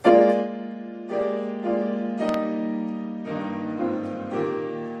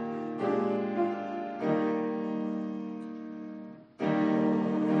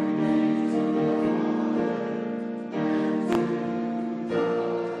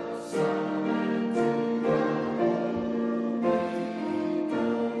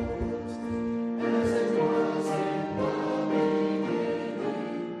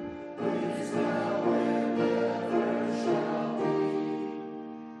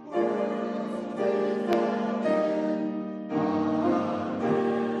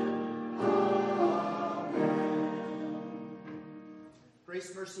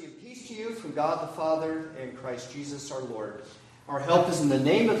mercy, and peace to you from God the Father and Christ Jesus our Lord. Our help is in the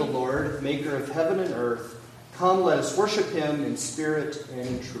name of the Lord, maker of heaven and earth. Come, let us worship him in spirit and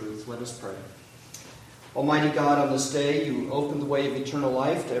in truth. Let us pray. Almighty God, on this day you open the way of eternal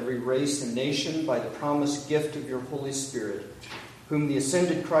life to every race and nation by the promised gift of your Holy Spirit, whom the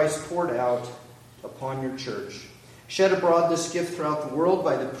ascended Christ poured out upon your church. Shed abroad this gift throughout the world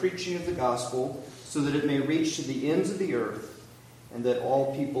by the preaching of the gospel, so that it may reach to the ends of the earth, and that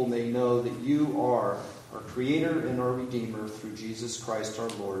all people may know that you are our Creator and our Redeemer through Jesus Christ our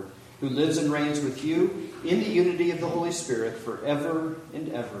Lord, who lives and reigns with you in the unity of the Holy Spirit forever and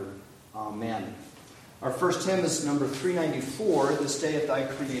ever. Amen. Our first hymn is number 394, This Day at Thy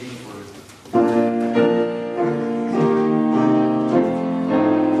Creating Word.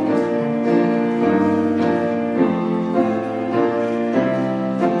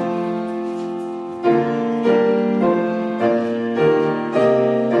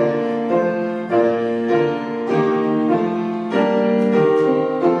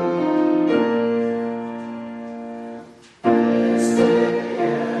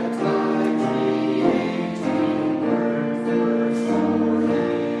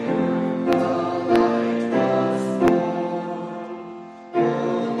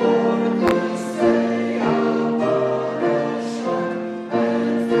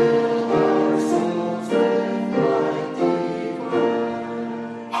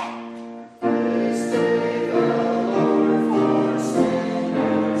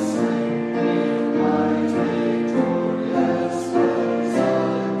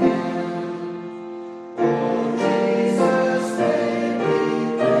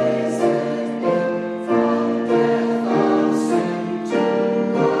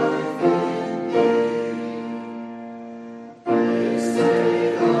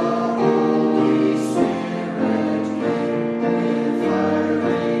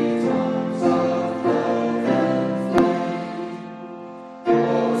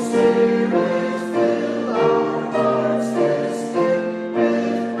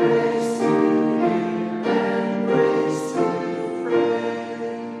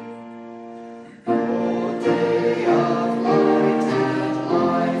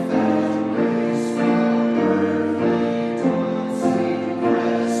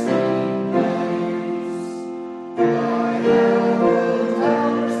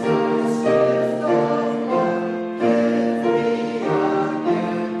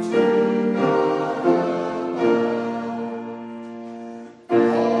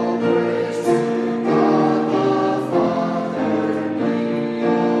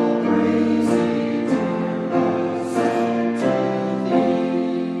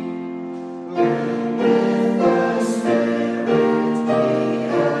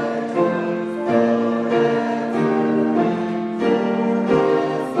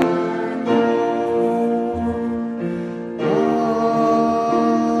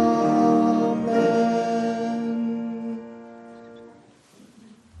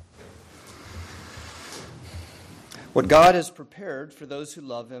 What God has prepared for those who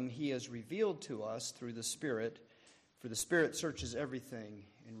love him, he has revealed to us through the Spirit. For the Spirit searches everything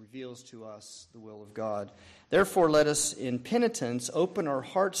and reveals to us the will of God. Therefore, let us in penitence open our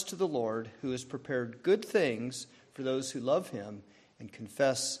hearts to the Lord, who has prepared good things for those who love him and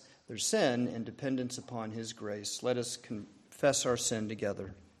confess their sin and dependence upon his grace. Let us confess our sin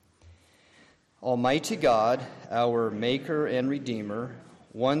together. Almighty God, our Maker and Redeemer,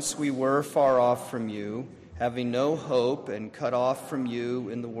 once we were far off from you, having no hope and cut off from you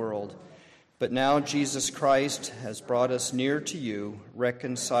in the world. But now Jesus Christ has brought us near to you,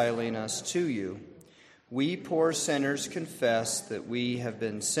 reconciling us to you. We poor sinners confess that we have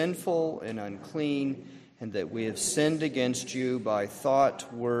been sinful and unclean, and that we have sinned against you by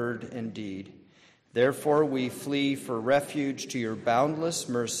thought, word, and deed. Therefore we flee for refuge to your boundless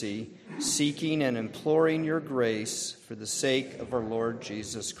mercy, seeking and imploring your grace for the sake of our Lord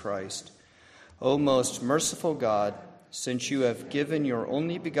Jesus Christ. O most merciful God, since you have given your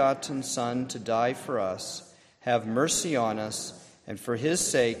only begotten Son to die for us, have mercy on us, and for his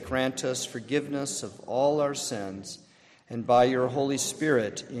sake grant us forgiveness of all our sins, and by your Holy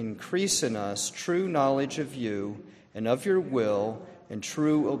Spirit increase in us true knowledge of you and of your will and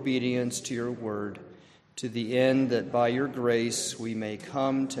true obedience to your word, to the end that by your grace we may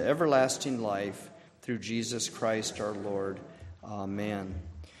come to everlasting life through Jesus Christ our Lord. Amen.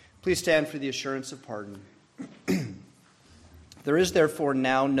 Please stand for the assurance of pardon. There is therefore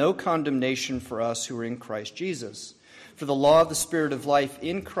now no condemnation for us who are in Christ Jesus. For the law of the Spirit of life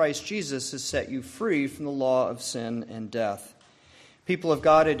in Christ Jesus has set you free from the law of sin and death. People of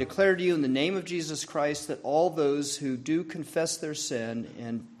God, I declare to you in the name of Jesus Christ that all those who do confess their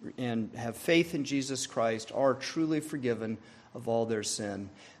sin and have faith in Jesus Christ are truly forgiven of all their sin.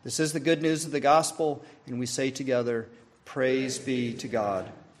 This is the good news of the gospel, and we say together, praise be to God.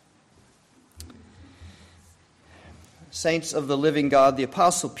 Saints of the living God, the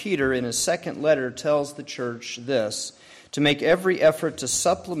Apostle Peter in his second letter tells the church this: to make every effort to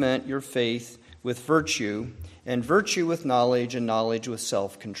supplement your faith with virtue, and virtue with knowledge, and knowledge with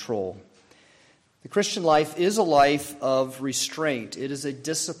self-control. The Christian life is a life of restraint. It is a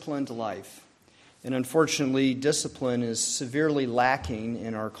disciplined life. And unfortunately, discipline is severely lacking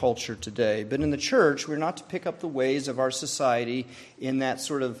in our culture today. But in the church, we're not to pick up the ways of our society in that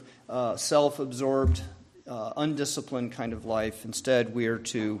sort of self-absorbed, undisciplined kind of life. Instead, we are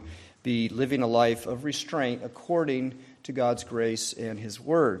to be living a life of restraint according to God's grace and His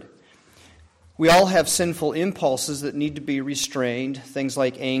Word. We all have sinful impulses that need to be restrained, things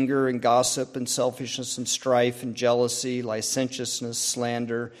like anger and gossip and selfishness and strife and jealousy, licentiousness,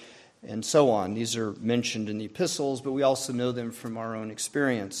 slander, and so on. These are mentioned in the epistles, but we also know them from our own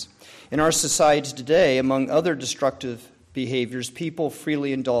experience. In our society today, among other destructive behaviors, people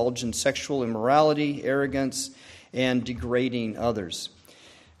freely indulge in sexual immorality, arrogance, and degrading others.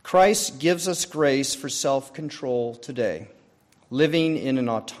 Christ gives us grace for self-control today. Living in an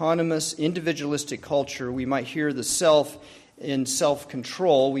autonomous, individualistic culture, we might hear the self in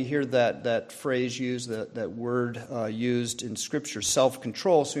self-control. We hear that phrase used, that word used in Scripture,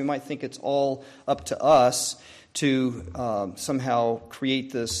 self-control. So we might think it's all up to us to somehow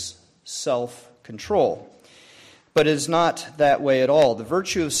create this self-control. But it is not that way at all. The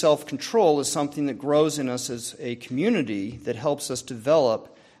virtue of self-control is something that grows in us as a community that helps us develop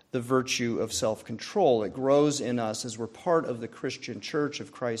the virtue of self-control. It grows in us as we're part of the Christian church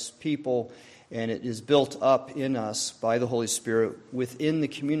of Christ's people, and it is built up in us by the Holy Spirit within the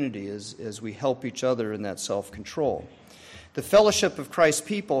community as we help each other in that self-control. The fellowship of Christ's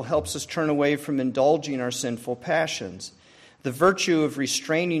people helps us turn away from indulging our sinful passions. The virtue of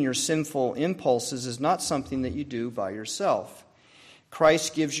restraining your sinful impulses is not something that you do by yourself.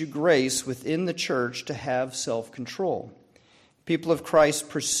 Christ gives you grace within the church to have self-control. People of Christ,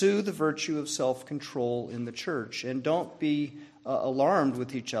 pursue the virtue of self-control in the church, and don't be alarmed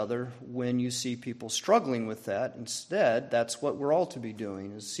with each other when you see people struggling with that. Instead, that's what we're all to be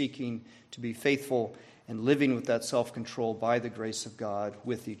doing, is seeking to be faithful and living with that self-control by the grace of God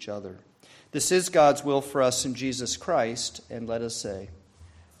with each other. This is God's will for us in Jesus Christ, and let us say,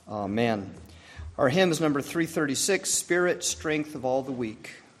 Amen. Our hymn is number 336, Spirit, Strength of All the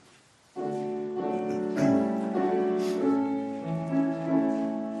Weak.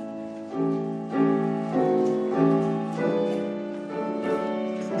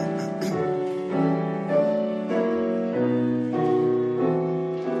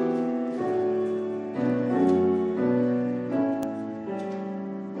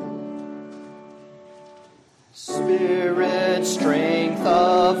 Spirit, strength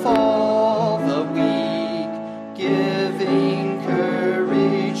of all the weak, giving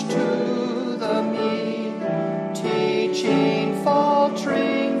courage to the meek, teaching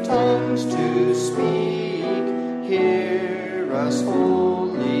faltering tongues to speak. Hear us,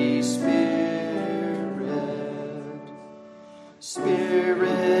 Holy Spirit.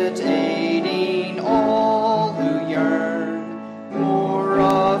 Spirit, aiding all who yearn, more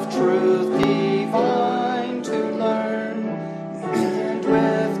of truth divine to learn, and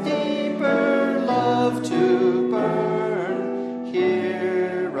with deeper love to burn.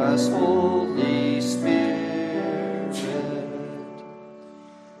 Hear us, Holy Spirit.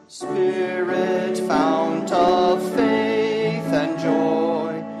 Spirit, fount of faith and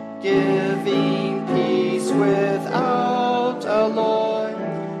joy, giving peace without alloy,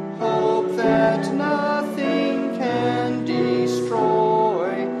 hope that nothing can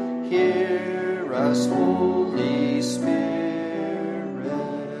destroy. Hear us, Holy Spirit.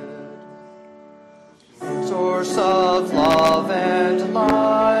 Source of love and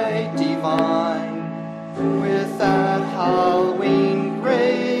light divine, with that hallowing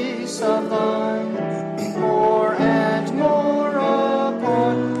grace of thine, more and more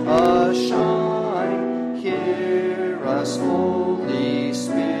upon us shine. Hear us, Holy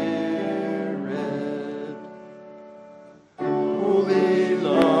Spirit. Holy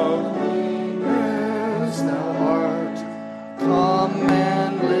loveliness thou art, come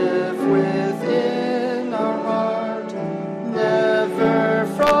and live within our heart.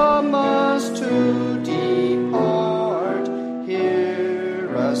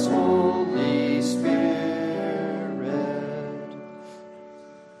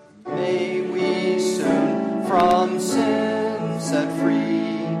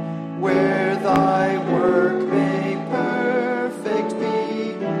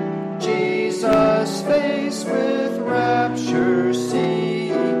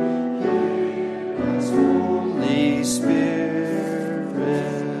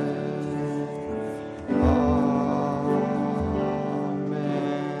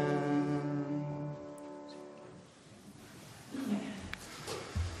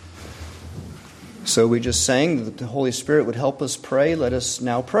 So we just sang that the Holy Spirit would help us pray. Let us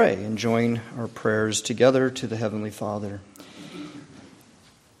now pray and join our prayers together to the Heavenly Father.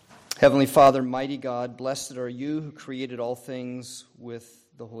 Heavenly Father, mighty God, blessed are you who created all things with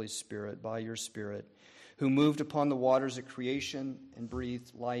the Holy Spirit, by your Spirit, who moved upon the waters of creation and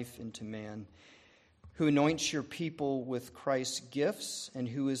breathed life into man, who anoints your people with Christ's gifts, and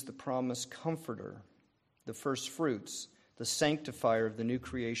who is the promised comforter, the first fruits, the sanctifier of the new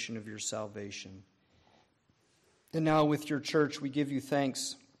creation of your salvation. And now with your church we give you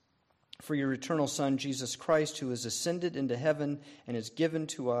thanks for your eternal Son, Jesus Christ, who has ascended into heaven and has given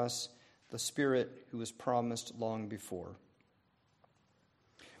to us the Spirit who was promised long before.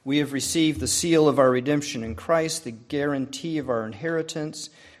 We have received the seal of our redemption in Christ, the guarantee of our inheritance.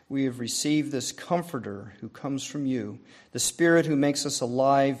 We have received this Comforter who comes from you, the Spirit who makes us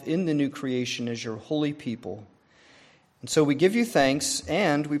alive in the new creation as your holy people. And so we give you thanks,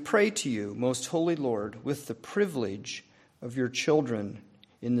 and we pray to you, most holy Lord, with the privilege of your children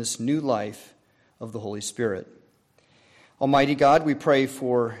in this new life of the Holy Spirit. Almighty God, we pray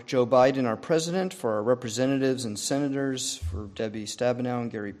for Joe Biden, our president, for our representatives and senators, for Debbie Stabenow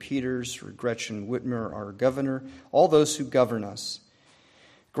and Gary Peters, for Gretchen Whitmer, our governor, all those who govern us.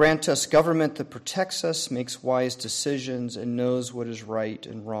 Grant us government that protects us, makes wise decisions, and knows what is right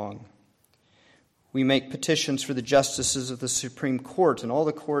and wrong. We make petitions for the justices of the Supreme Court and all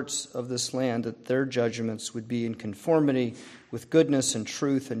the courts of this land, that their judgments would be in conformity with goodness and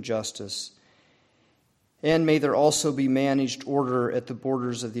truth and justice. And may there also be managed order at the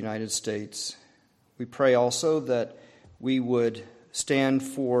borders of the United States. We pray also that we would stand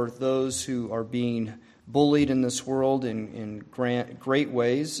for those who are being bullied in this world in great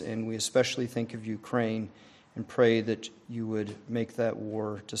ways, and we especially think of Ukraine and pray that you would make that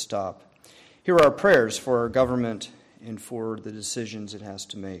war to stop. Hear our prayers for our government and for the decisions it has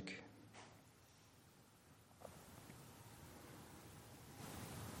to make.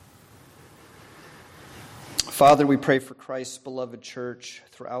 Father, we pray for Christ's beloved church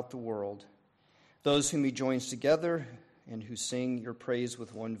throughout the world, those whom he joins together and who sing your praise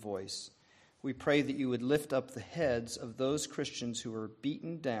with one voice. We pray that you would lift up the heads of those Christians who are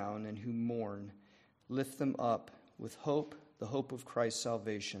beaten down and who mourn. Lift them up with hope, the hope of Christ's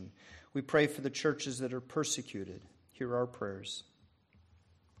salvation. We pray for the churches that are persecuted. Hear our prayers.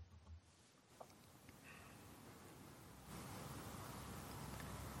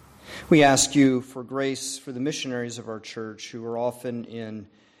 We ask you for grace for the missionaries of our church who are often in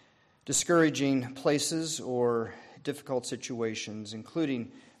discouraging places or difficult situations,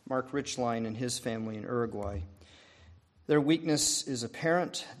 including Mark Richline and his family in Uruguay. Their weakness is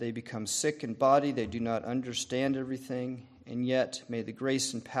apparent. They become sick in body. They do not understand everything. And yet, may the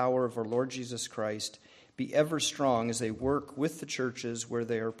grace and power of our Lord Jesus Christ be ever strong as they work with the churches where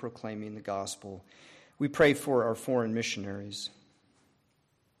they are proclaiming the gospel. We pray for our foreign missionaries.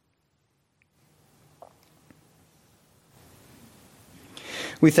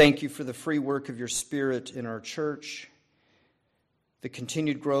 We thank you for the free work of your Spirit in our church, the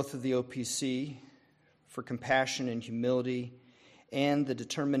continued growth of the OPC, for compassion and humility, and the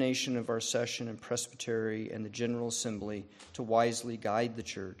determination of our session and presbytery and the General Assembly to wisely guide the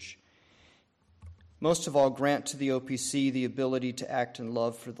church. Most of all, grant to the OPC the ability to act in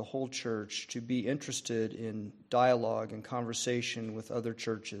love for the whole church, to be interested in dialogue and conversation with other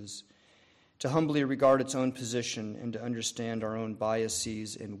churches, to humbly regard its own position and to understand our own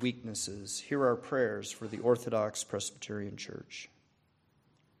biases and weaknesses. Hear our prayers for the Orthodox Presbyterian Church.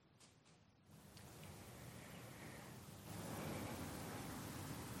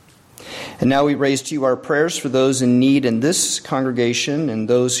 And now we raise to you our prayers for those in need in this congregation and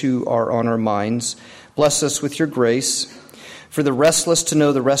those who are on our minds. Bless us with your grace, for the restless to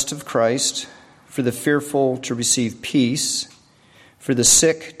know the rest of Christ, for the fearful to receive peace, for the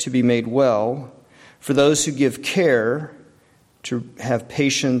sick to be made well, for those who give care to have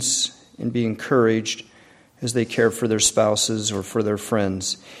patience and be encouraged as they care for their spouses or for their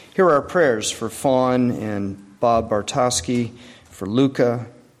friends. Hear our prayers for Fawn and Bob Bartoski, for Luca,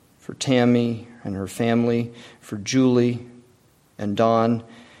 for Tammy and her family, for Julie and Don,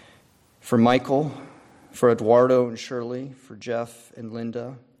 for Michael, for Eduardo and Shirley, for Jeff and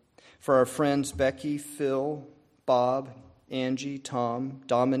Linda, for our friends Becky, Phil, Bob, Angie, Tom,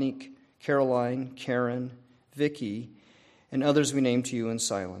 Dominique, Caroline, Karen, Vicky, and others we name to you in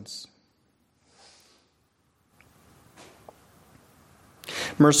silence.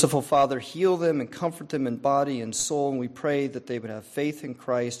 Merciful Father, heal them and comfort them in body and soul, and we pray that they would have faith in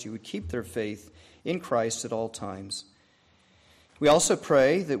Christ. You would keep their faith in Christ at all times. We also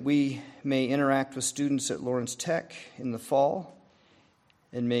pray that we may interact with students at Lawrence Tech in the fall,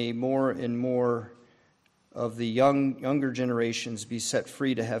 and may more and more of the younger generations be set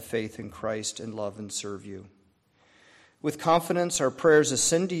free to have faith in Christ and love and serve you. With confidence, our prayers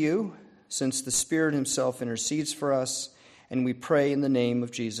ascend to you, since the Spirit himself intercedes for us, and we pray in the name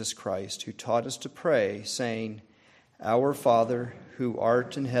of Jesus Christ, who taught us to pray, saying, Our Father, who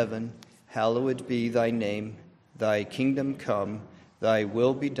art in heaven, hallowed be thy name. Thy kingdom come, thy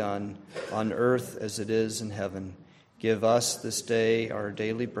will be done, on earth as it is in heaven. Give us this day our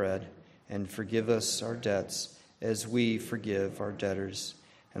daily bread, and forgive us our debts, as we forgive our debtors.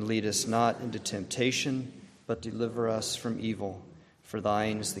 And lead us not into temptation, but deliver us from evil. For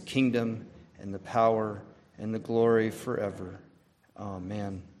thine is the kingdom, and the power, and the glory forever.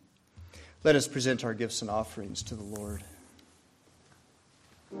 Amen. Let us present our gifts and offerings to the Lord.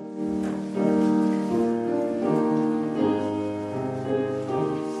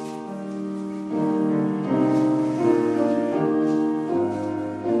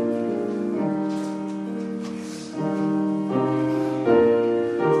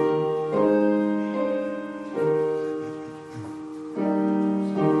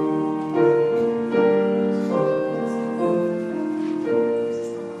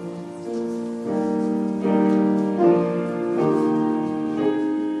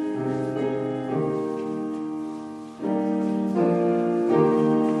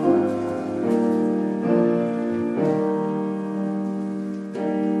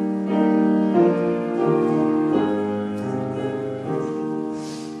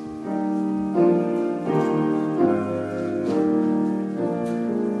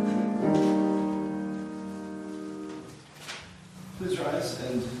 Please rise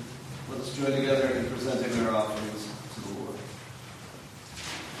and let us join together in presenting our offerings to the Lord.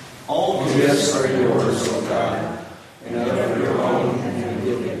 All gifts are yours, O God, and of your own have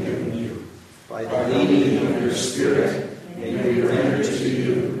we given you. By the leading of your Spirit, may we render to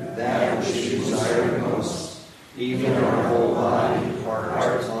you that which you desire most, even our whole body,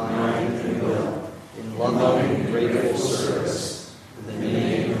 heart, mind, and will, in loving and grateful service. In the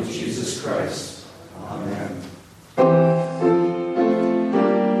name of Jesus Christ. Amen.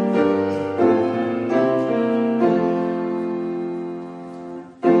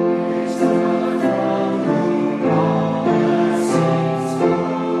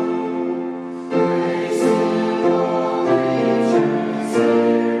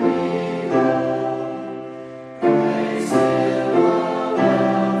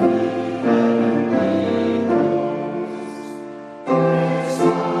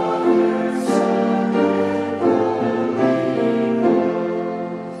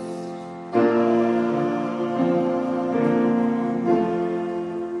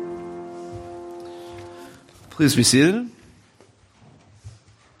 Please be seated.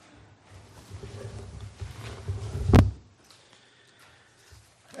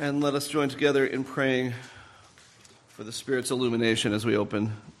 And let us join together in praying for the Spirit's illumination as we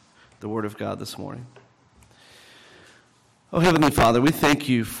open the Word of God this morning. Oh, Heavenly Father, we thank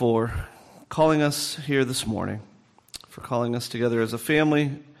you for calling us here this morning, for calling us together as a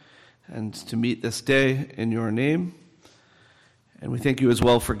family and to meet this day in your name. And we thank you as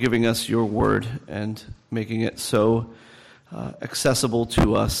well for giving us your word and making it so accessible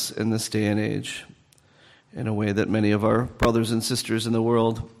to us in this day and age in a way that many of our brothers and sisters in the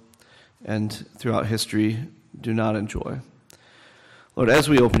world and throughout history do not enjoy. Lord, as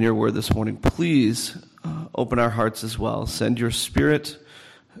we open your word this morning, please open our hearts as well. Send your Spirit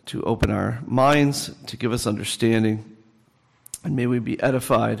to open our minds, to give us understanding, and may we be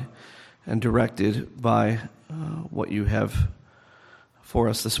edified and directed by what you have for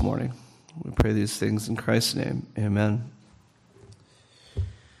us this morning. We pray these things in Christ's name. Amen.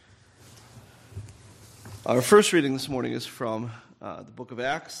 Our first reading this morning is from the book of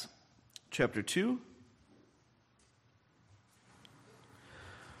Acts, chapter 2,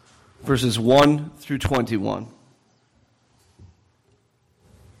 verses 1 through 21.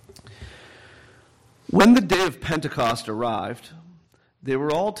 When the day of Pentecost arrived, they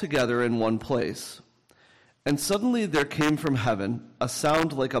were all together in one place. And suddenly there came from heaven a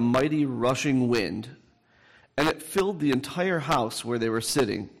sound like a mighty rushing wind, and it filled the entire house where they were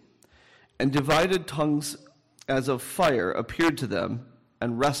sitting. And divided tongues as of fire appeared to them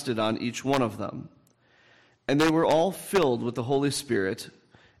and rested on each one of them. And they were all filled with the Holy Spirit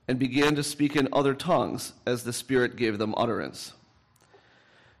and began to speak in other tongues as the Spirit gave them utterance.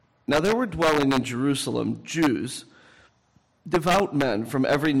 Now there were dwelling in Jerusalem Jews, devout men from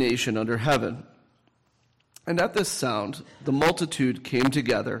every nation under heaven. And at this sound, the multitude came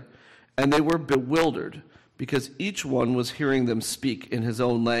together, and they were bewildered, because each one was hearing them speak in his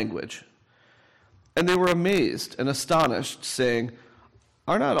own language. And they were amazed and astonished, saying,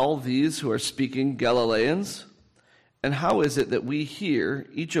 Are not all these who are speaking Galileans? And how is it that we hear,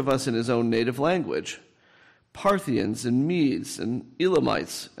 each of us in his own native language, Parthians and Medes and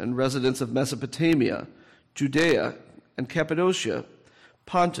Elamites and residents of Mesopotamia, Judea and Cappadocia,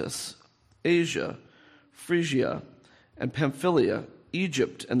 Pontus, Asia, Phrygia and Pamphylia,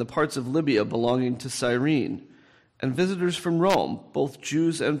 Egypt and the parts of Libya belonging to Cyrene, and visitors from Rome, both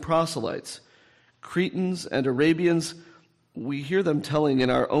Jews and proselytes, Cretans and Arabians, we hear them telling in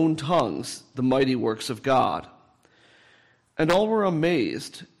our own tongues the mighty works of God. And all were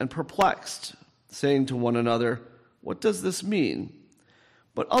amazed and perplexed, saying to one another, "What does this mean?"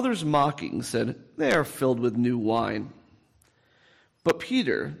 But others mocking said, "They are filled with new wine." But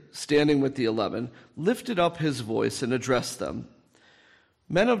Peter, standing with the 11, lifted up his voice and addressed them,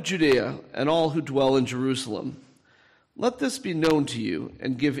 "Men of Judea and all who dwell in Jerusalem, let this be known to you,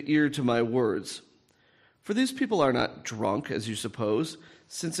 and give ear to my words. For these people are not drunk, as you suppose,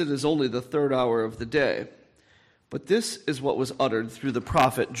 since it is only the 3rd hour of the day. But this is what was uttered through the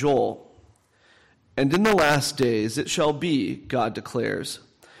prophet Joel. And in the last days it shall be, God declares,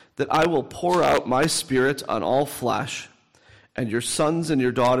 that I will pour out my Spirit on all flesh, and your sons and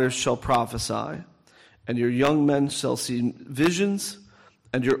your daughters shall prophesy, and your young men shall see visions,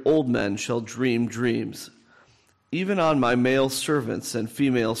 and your old men shall dream dreams. Even on my male servants and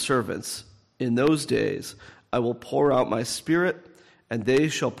female servants, in those days I will pour out my Spirit, and they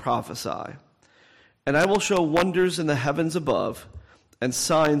shall prophesy. And I will show wonders in the heavens above, and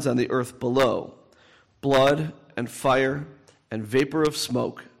signs on the earth below, blood and fire and vapor of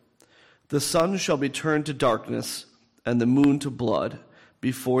smoke. The sun shall be turned to darkness, and the moon to blood,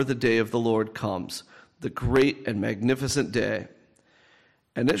 before the day of the Lord comes, the great and magnificent day.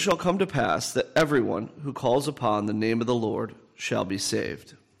 And it shall come to pass that everyone who calls upon the name of the Lord shall be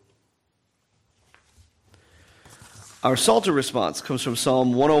saved." Our Psalter response comes from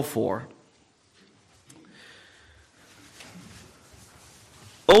Psalm 104.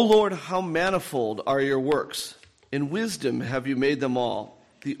 O Lord, how manifold are your works! In wisdom have you made them all.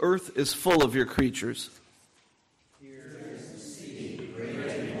 The earth is full of your creatures. Here is the sea, great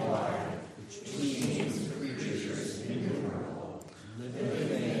and wide, which teems with creatures innumerable, living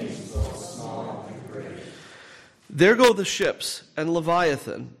things both small and great. There go the ships and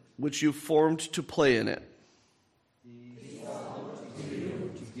Leviathan, which you formed to play in it. These all look to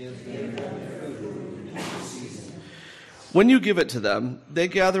you to give them their food in due season. When you give it to them, they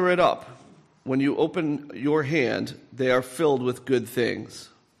gather it up. When you open your hand, they are filled with good things.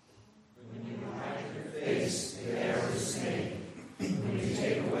 When you hide your face, they are dismayed. When you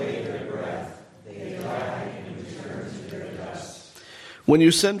take away their breath, they die and return to their dust. When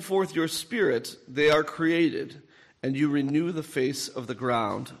you send forth your Spirit, they are created, and you renew the face of the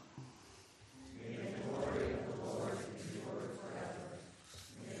ground. May the glory of the Lord endure forever.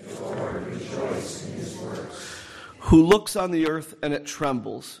 May the Lord rejoice in his works. Who looks on the earth and it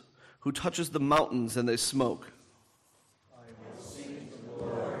trembles, who touches the mountains and they smoke. I will sing to the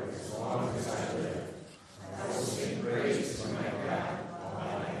Lord as long as I live. I will sing praise to my God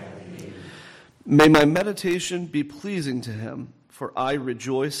while I have need. May my meditation be pleasing to him, for I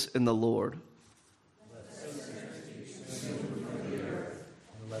rejoice in the Lord. Let sinners be consumed from the earth,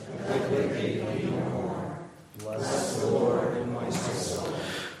 and let the wicked be no more. Bless the Lord in my soul.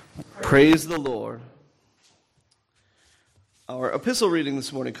 Praise the Lord. Our epistle reading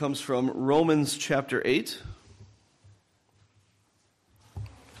this morning comes from Romans chapter 8.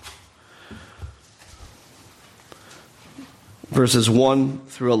 Verses 1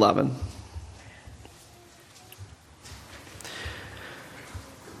 through 11.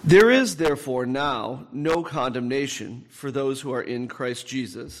 There is therefore now no condemnation for those who are in Christ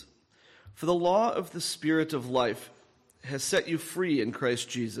Jesus. For the law of the Spirit of life has set you free in Christ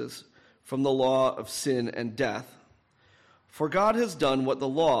Jesus from the law of sin and death. For God has done what the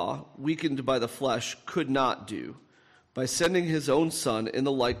law, weakened by the flesh, could not do, by sending his own Son in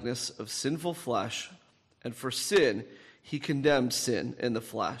the likeness of sinful flesh, and for sin he condemned sin in the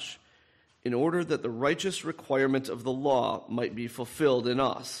flesh, in order that the righteous requirement of the law might be fulfilled in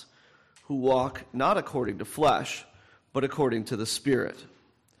us, who walk not according to flesh, but according to the Spirit.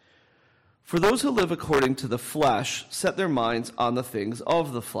 For those who live according to the flesh set their minds on the things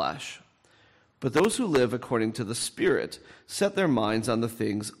of the flesh, but those who live according to the Spirit set their minds on the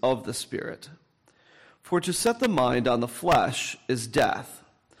things of the Spirit. For to set the mind on the flesh is death,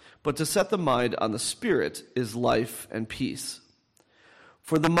 but to set the mind on the Spirit is life and peace.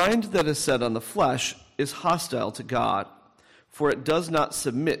 For the mind that is set on the flesh is hostile to God, for it does not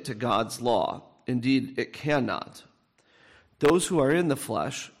submit to God's law. Indeed, it cannot. Those who are in the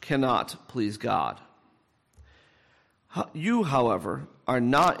flesh cannot please God. You, however, are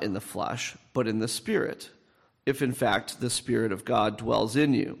not in the flesh, but in the Spirit, if in fact the Spirit of God dwells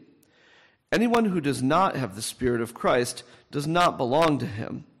in you. Anyone who does not have the Spirit of Christ does not belong to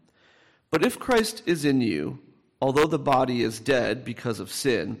him. But if Christ is in you, although the body is dead because of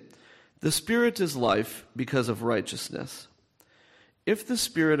sin, the Spirit is life because of righteousness. If the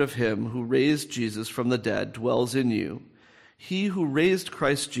Spirit of him who raised Jesus from the dead dwells in you, he who raised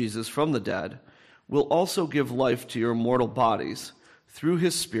Christ Jesus from the dead will also give life to your mortal bodies through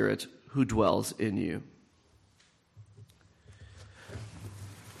his Spirit who dwells in you.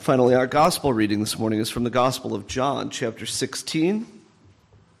 Finally, our gospel reading this morning is from the Gospel of John, chapter 16.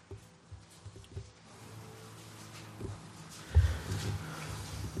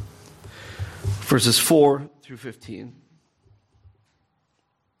 Verses 4 through 15.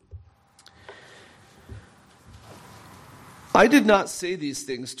 I did not say these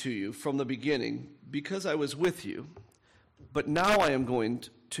things to you from the beginning because I was with you, but now I am going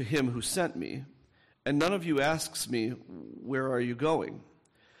to him who sent me, and none of you asks me, where are you going?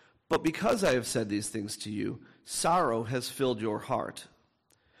 But because I have said these things to you, sorrow has filled your heart.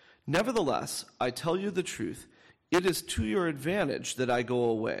 Nevertheless, I tell you the truth, it is to your advantage that I go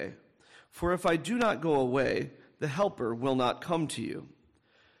away. For if I do not go away, the Helper will not come to you.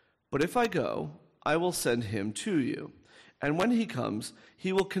 But if I go, I will send him to you. And when he comes,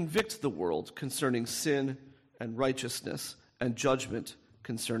 he will convict the world concerning sin and righteousness and judgment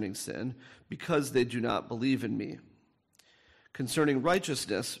concerning sin, because they do not believe in me. Concerning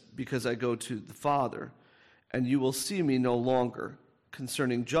righteousness, because I go to the Father, and you will see me no longer.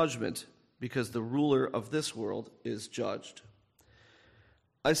 Concerning judgment, because the ruler of this world is judged.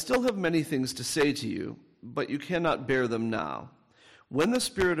 I still have many things to say to you, but you cannot bear them now. When the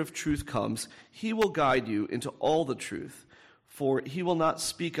Spirit of truth comes, he will guide you into all the truth, for he will not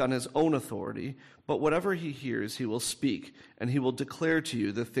speak on his own authority, but whatever he hears he will speak, and he will declare to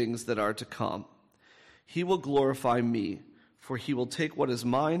you the things that are to come. He will glorify me, for he will take what is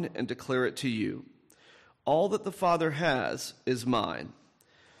mine and declare it to you. All that the Father has is mine.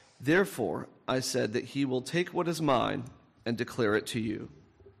 Therefore, I said that he will take what is mine and declare it to you.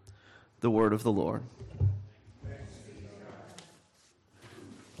 The word of the Lord.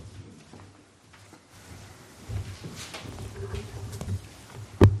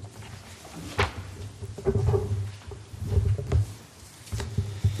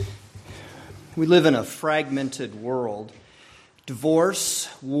 We live in a fragmented world. Divorce,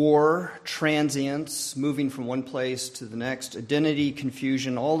 war, transience, moving from one place to the next, identity,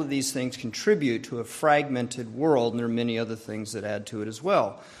 confusion, all of these things contribute to a fragmented world, and there are many other things that add to it as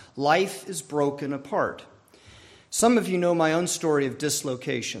well. Life is broken apart. Some of you know my own story of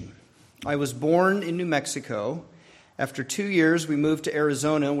dislocation. I was born in New Mexico. After 2 years, we moved to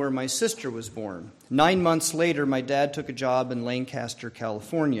Arizona, where my sister was born. 9 months later, my dad took a job in Lancaster,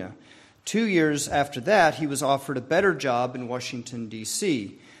 California. 2 years after that, he was offered a better job in Washington,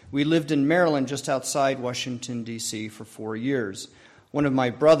 D.C. We lived in Maryland, just outside Washington, D.C., for 4 years. One of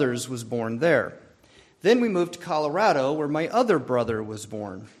my brothers was born there. Then we moved to Colorado, where my other brother was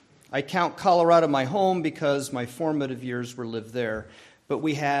born. I count Colorado my home because my formative years were lived there, but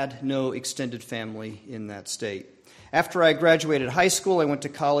we had no extended family in that state. After I graduated high school, I went to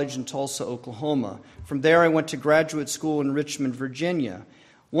college in Tulsa, Oklahoma. From there, I went to graduate school in Richmond, Virginia.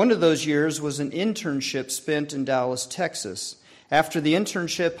 One of those years was an internship spent in Dallas, Texas. After the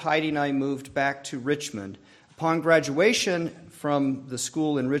internship, Heidi and I moved back to Richmond. Upon graduation from the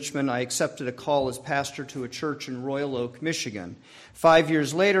school in Richmond, I accepted a call as pastor to a church in Royal Oak, Michigan. 5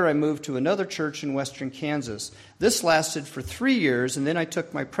 years later, I moved to another church in western Kansas. This lasted for 3 years, and then I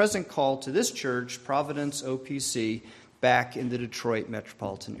took my present call to this church, Providence OPC, back in the Detroit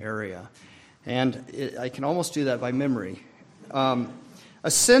metropolitan area. And I can almost do that by memory. A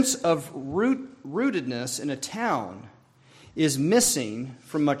sense of rootedness in a town is missing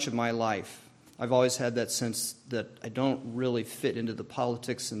from much of my life. I've always had that sense that I don't really fit into the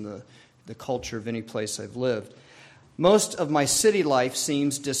politics and the culture of any place I've lived. Most of my city life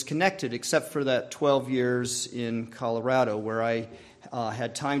seems disconnected, except for that 12 years in Colorado, where I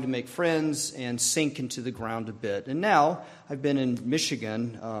had time to make friends and sink into the ground a bit. And now I've been in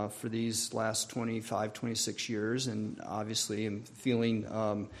Michigan for these last 25, 26 years, and obviously I'm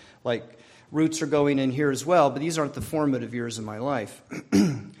feeling like roots are going in here as well, but these aren't the formative years of my life.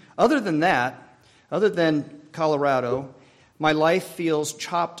 Other than Colorado, my life feels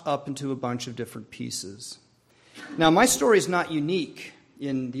chopped up into a bunch of different pieces. Now, my story is not unique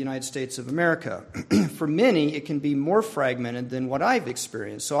in the United States of America. For many, it can be more fragmented than what I've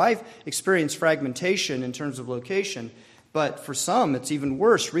experienced. So I've experienced fragmentation in terms of location, but for some, it's even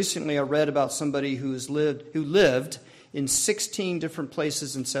worse. Recently, I read about somebody who lived in 16 different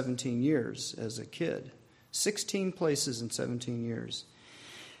places in 17 years as a kid. 16 places in 17 years.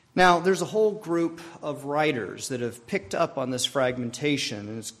 Now, there's a whole group of writers that have picked up on this fragmentation,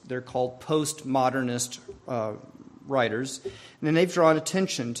 and they're called postmodernist writers, and then they've drawn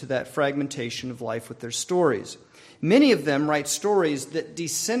attention to that fragmentation of life with their stories. Many of them write stories that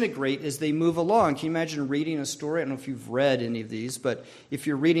disintegrate as they move along. Can you imagine reading a story? I don't know if you've read any of these, but if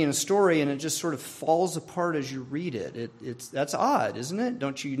you're reading a story and it just sort of falls apart as you read it, that's odd, isn't it?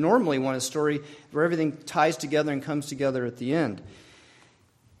 Don't you normally want a story where everything ties together and comes together at the end?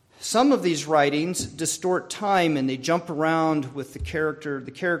 Some of these writings distort time and they jump around with the character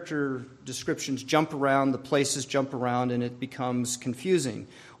descriptions jump around, the places jump around, and it becomes confusing.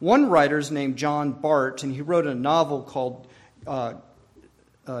 One writer is named John Bart, and he wrote a novel called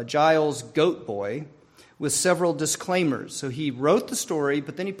Giles Goat Boy with several disclaimers. So he wrote the story,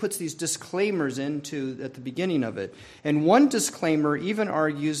 but then he puts these disclaimers at the beginning of it. And one disclaimer even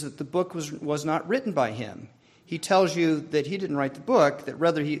argues that the book was not written by him. He tells you that he didn't write the book, that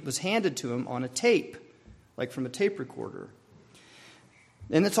rather it was handed to him on a tape, like from a tape recorder.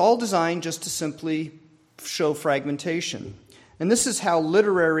 And it's all designed just to simply show fragmentation. And this is how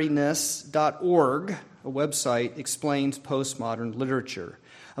literariness.org, a website, explains postmodern literature.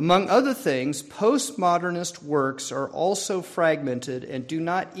 Among other things, postmodernist works are also fragmented and do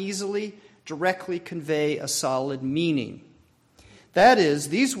not easily, directly convey a solid meaning. That is,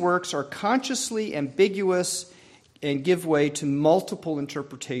 these works are consciously ambiguous and give way to multiple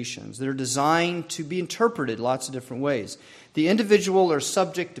interpretations. They're designed to be interpreted lots of different ways. The individual or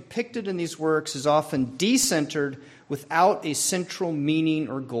subject depicted in these works is often decentered without a central meaning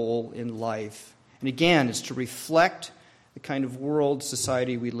or goal in life. And again, it's to reflect the kind of world,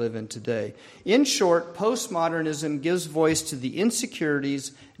 society we live in today. In short, postmodernism gives voice to the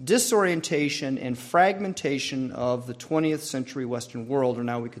insecurities, disorientation, and fragmentation of the 20th century Western world, or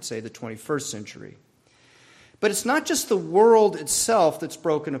now we could say the 21st century. But it's not just the world itself that's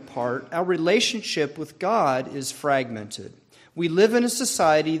broken apart. Our relationship with God is fragmented. We live in a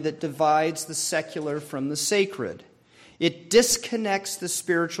society that divides the secular from the sacred. It disconnects the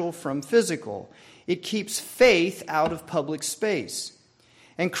spiritual from physical. It keeps faith out of public space.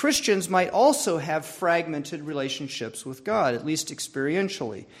 And Christians might also have fragmented relationships with God, at least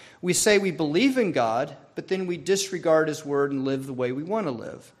experientially. We say we believe in God, but then we disregard His word and live the way we want to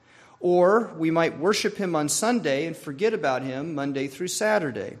live. Or we might worship Him on Sunday and forget about Him Monday through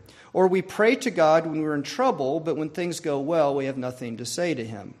Saturday. Or we pray to God when we're in trouble, but when things go well, we have nothing to say to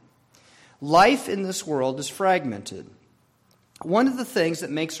Him. Life in this world is fragmented. One of the things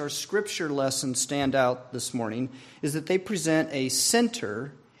that makes our scripture lessons stand out this morning is that they present a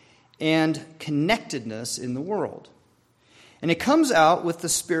center and connectedness in the world. And it comes out with the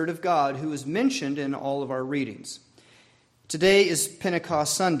Spirit of God, who is mentioned in all of our readings. Today is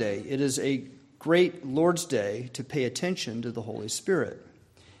Pentecost Sunday. It is a great Lord's Day to pay attention to the Holy Spirit.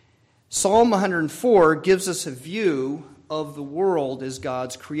 Psalm 104 gives us a view of the world as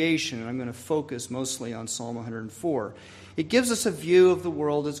God's creation, and I'm going to focus mostly on Psalm 104. It gives us a view of the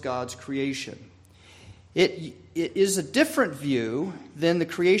world as God's creation. It is a different view than the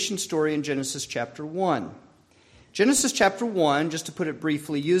creation story in Genesis chapter 1. Genesis chapter 1, just to put it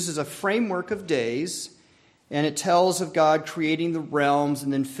briefly, uses a framework of days, and it tells of God creating the realms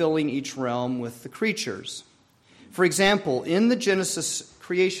and then filling each realm with the creatures. For example, in the Genesis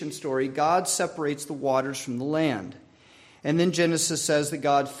creation story, God separates the waters from the land. And then Genesis says that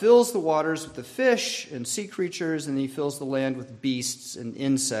God fills the waters with the fish and sea creatures, and He fills the land with beasts and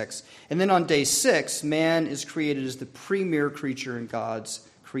insects. And then on day 6, man is created as the premier creature in God's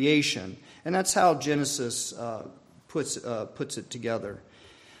creation. And that's how Genesis puts it together.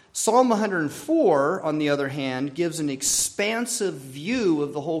 Psalm 104, on the other hand, gives an expansive view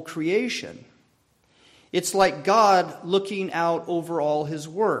of the whole creation. It's like God looking out over all His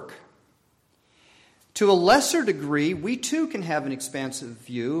work. To a lesser degree, we too can have an expansive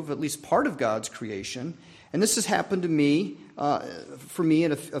view of at least part of God's creation. And this has happened to me, for me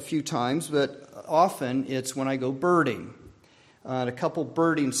a few times, but often it's when I go birding. At a couple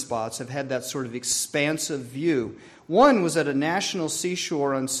birding spots, I've had that sort of expansive view. One was at a national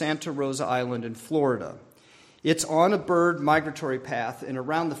seashore on Santa Rosa Island in Florida. It's on a bird migratory path, and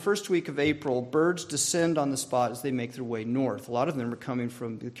around the first week of April, birds descend on the spot as they make their way north. A lot of them are coming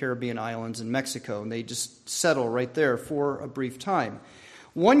from the Caribbean islands and Mexico, and they just settle right there for a brief time.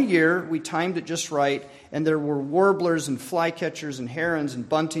 One year, we timed it just right, and there were warblers and flycatchers and herons and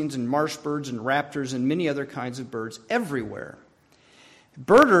buntings and marsh birds and raptors and many other kinds of birds everywhere.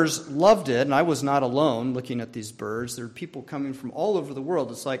 Birders loved it, and I was not alone looking at these birds. There are people coming from all over the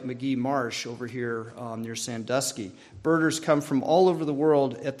world. It's like McGee Marsh over here near Sandusky. Birders come from all over the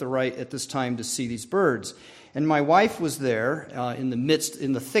world at this time to see these birds. And my wife was there in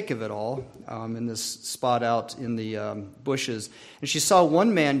the thick of it all, in this spot out in the bushes. And she saw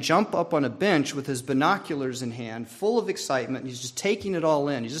one man jump up on a bench with his binoculars in hand, full of excitement. And he's just taking it all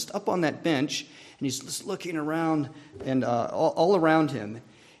in. He's just up on that bench, and he's just looking around and all around him.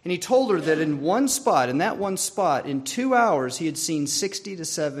 And he told her that in that one spot, in 2 hours, he had seen 60 to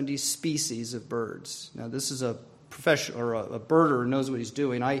 70 species of birds. Now, this is a professional or a birder who knows what he's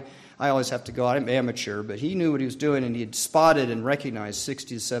doing. I always have to go out. I'm amateur, but he knew what he was doing, and he had spotted and recognized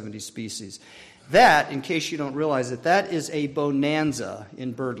 60 to 70 species. That, in case you don't realize it, that is a bonanza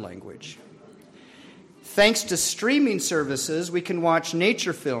in bird language. Thanks to streaming services, we can watch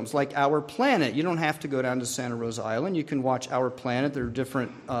nature films like Our Planet. You don't have to go down to Santa Rosa Island. You can watch Our Planet. There are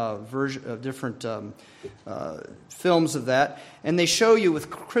different films of that. And they show you with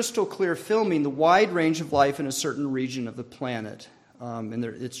crystal clear filming the wide range of life in a certain region of the planet.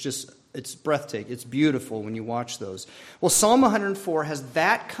 It's breathtaking. It's beautiful when you watch those. Well, Psalm 104 has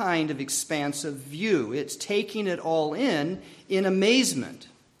that kind of expansive view. It's taking it all in amazement.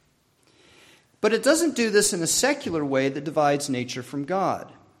 But it doesn't do this in a secular way that divides nature from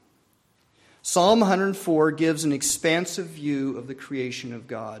God. Psalm 104 gives an expansive view of the creation of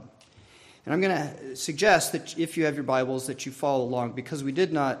God. And I'm going to suggest that if you have your Bibles that you follow along, because we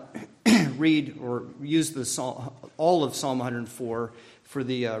did not read or use all of Psalm 104 for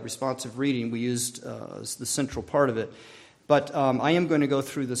the responsive reading. We used the central part of it. But I am going to go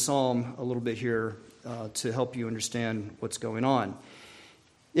through the psalm a little bit here to help you understand what's going on.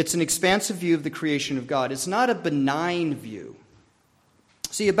 It's an expansive view of the creation of God. It's not a benign view.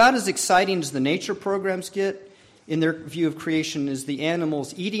 See, about as exciting as the nature programs get in their view of creation is the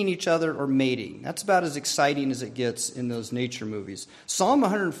animals eating each other or mating. That's about as exciting as it gets in those nature movies. Psalm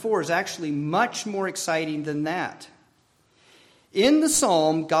 104 is actually much more exciting than that. In the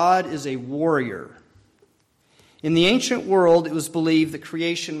psalm, God is a warrior. In the ancient world, it was believed that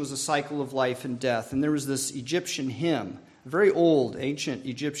creation was a cycle of life and death. And there was this Egyptian hymn, a very old, ancient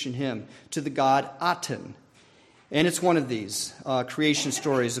Egyptian hymn, to the god Aten. And it's one of these creation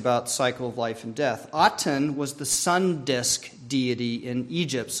stories about cycle of life and death. Aten was the sun disk deity in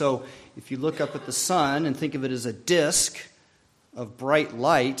Egypt. So if you look up at the sun and think of it as a disk of bright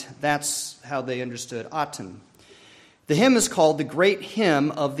light, that's how they understood Aten. The hymn is called the Great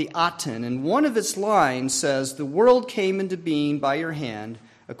Hymn of the Aten, and one of its lines says, "The world came into being by your hand,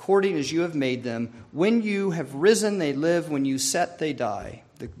 according as you have made them. When you have risen, they live. When you set, they die,"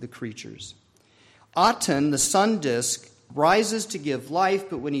 the creatures. Aten, the sun disk, rises to give life,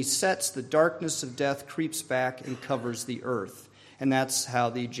 but when he sets, the darkness of death creeps back and covers the earth. And that's how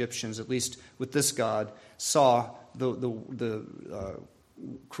the Egyptians, at least with this god, saw the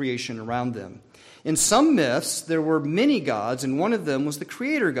creation around them. In some myths, there were many gods, and one of them was the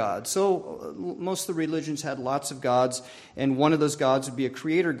creator god. So most of the religions had lots of gods, and one of those gods would be a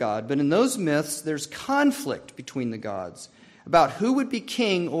creator god. But in those myths, there's conflict between the gods about who would be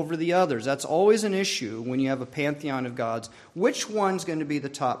king over the others. That's always an issue when you have a pantheon of gods. Which one's going to be the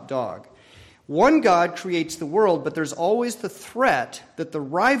top dog? One god creates the world, but there's always the threat that the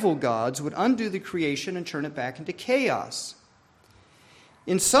rival gods would undo the creation and turn it back into chaos.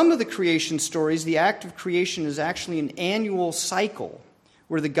 In some of the creation stories, the act of creation is actually an annual cycle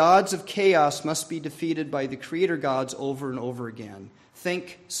where the gods of chaos must be defeated by the creator gods over and over again.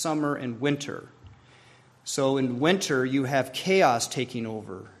 Think summer and winter. So in winter, you have chaos taking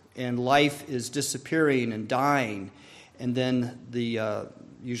over, and life is disappearing and dying. And then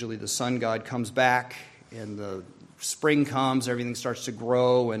usually the sun god comes back, and the spring comes, everything starts to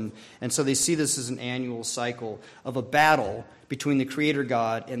grow. And so they see this as an annual cycle of a battle between the creator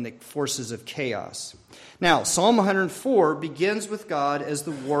God and the forces of chaos. Now, Psalm 104 begins with God as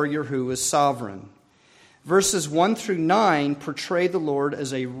the warrior who is sovereign. Verses 1 through 9 portray the Lord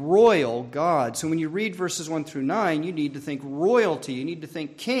as a royal God. So when you read verses 1 through 9, you need to think royalty. You need to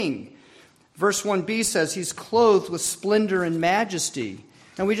think king. Verse 1b says he's clothed with splendor and majesty.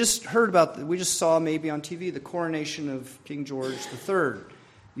 And we just saw maybe on TV the coronation of King George III.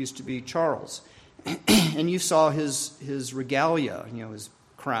 Used to be Charles. And you saw his regalia, his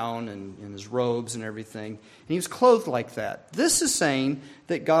crown and his robes and everything. And he was clothed like that. This is saying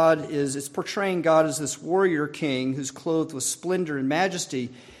that it's portraying God as this warrior king who's clothed with splendor and majesty,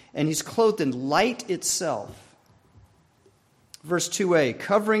 and he's clothed in light itself. Verse 2a,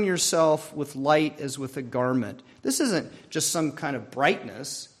 covering yourself with light as with a garment. This isn't just some kind of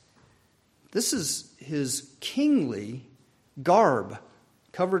brightness. This is his kingly garb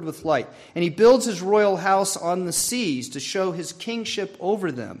covered with light. And he builds his royal house on the seas to show his kingship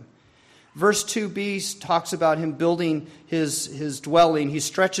over them. Verse 2b talks about him building his dwelling. He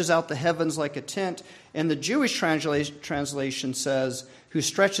stretches out the heavens like a tent. And the Jewish translation says, who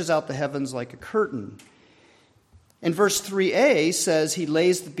stretches out the heavens like a curtain. And verse 3a says, he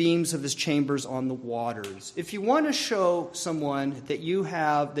lays the beams of his chambers on the waters. If you want to show someone that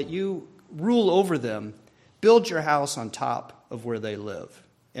you rule over them, build your house on top of where they live.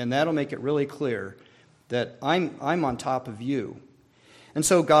 And that'll make it really clear that I'm on top of you. And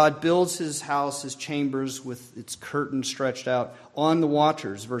so God builds his house, his chambers, with its curtain stretched out on the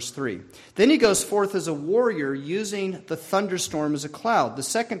waters, verse 3. Then he goes forth as a warrior, using the thunderstorm as a cloud. The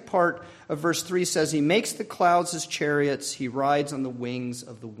second part of verse 3 says, he makes the clouds his chariots, he rides on the wings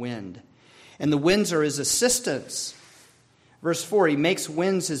of the wind. And the winds are his assistants. Verse 4, he makes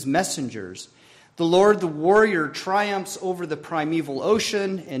winds his messengers. The Lord, the warrior, triumphs over the primeval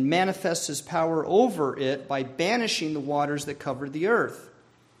ocean and manifests his power over it by banishing the waters that cover the earth.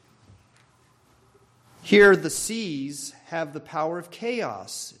 Here, the seas have the power of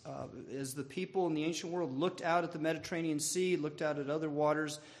chaos. As the people in the ancient world looked out at the Mediterranean Sea, looked out at other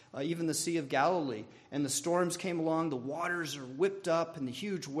waters, even the Sea of Galilee, and the storms came along, the waters are whipped up and the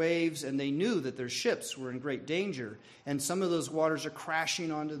huge waves, and they knew that their ships were in great danger. And some of those waters are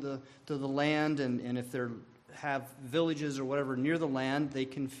crashing onto the land, and if they have villages or whatever near the land, they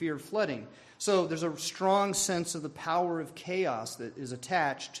can fear flooding. So there's a strong sense of the power of chaos that is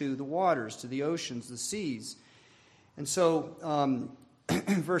attached to the waters, to the oceans, the seas. And so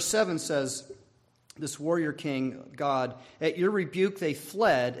verse 7 says, this warrior king, God, at your rebuke they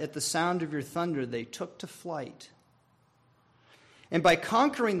fled, at the sound of your thunder they took to flight. And by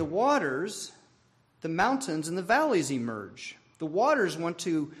conquering the waters, the mountains and the valleys emerge. The waters want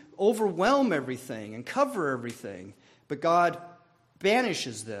to overwhelm everything and cover everything, but God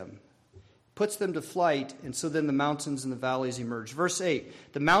banishes them, puts them to flight, and so then the mountains and the valleys emerge. Verse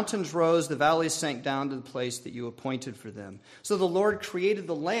 8, the mountains rose, the valleys sank down to the place that you appointed for them. So the Lord created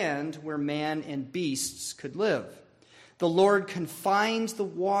the land where man and beasts could live. The Lord confined the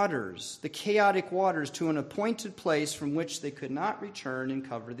waters, the chaotic waters, to an appointed place from which they could not return and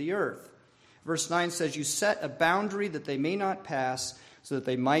cover the earth. Verse 9 says, you set a boundary that they may not pass, so that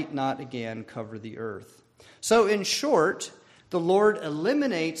they might not again cover the earth. So in short, the Lord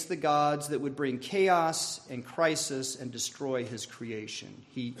eliminates the gods that would bring chaos and crisis and destroy his creation.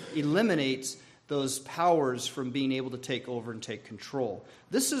 He eliminates those powers from being able to take over and take control.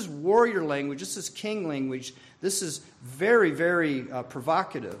 This is warrior language. This is king language. This is very, very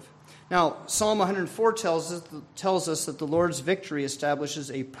provocative. Now, Psalm 104 tells us that the Lord's victory establishes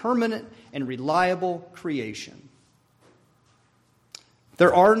a permanent and reliable creation.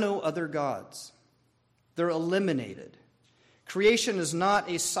 There are no other gods. They're eliminated. Creation is not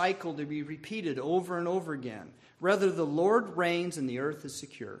a cycle to be repeated over and over again. Rather, the Lord reigns and the earth is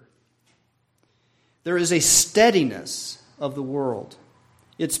secure. There is a steadiness of the world.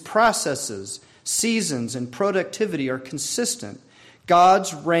 Its processes, seasons, and productivity are consistent.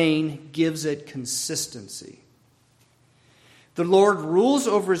 God's reign gives it consistency. The Lord rules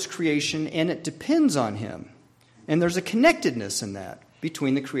over his creation, and it depends on him. And there's a connectedness in that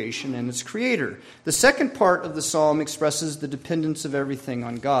between the creation and its creator. The second part of the psalm expresses the dependence of everything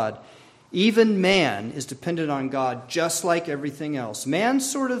on God. Even man is dependent on God just like everything else. Man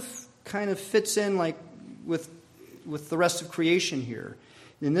sort of kind of fits in like with the rest of creation here.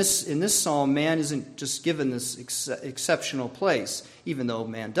 In this psalm, man isn't just given this exceptional place, even though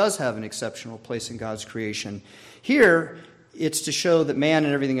man does have an exceptional place in God's creation. Here, it's to show that man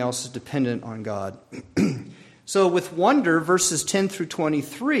and everything else is dependent on God. So with wonder, verses 10 through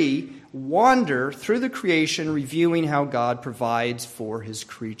 23, wander through the creation, reviewing how God provides for his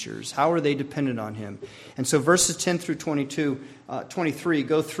creatures. How are they dependent on him? And so verses 10 through 23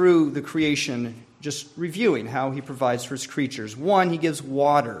 go through the creation, just reviewing how he provides for his creatures. 1, he gives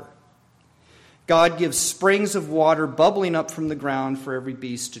water. God gives springs of water bubbling up from the ground for every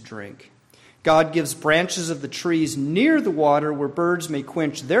beast to drink. God gives branches of the trees near the water where birds may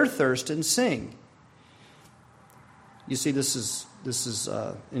quench their thirst and sing. You see, this is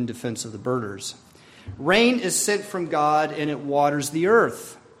in defense of the birders. Rain is sent from God, and it waters the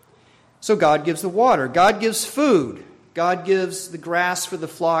earth. So God gives the water. God gives food. God gives the grass for the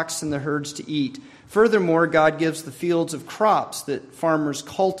flocks and the herds to eat. Furthermore, God gives the fields of crops that farmers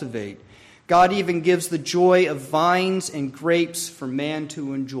cultivate. God even gives the joy of vines and grapes for man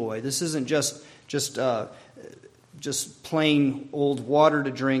to enjoy. This isn't just plain old water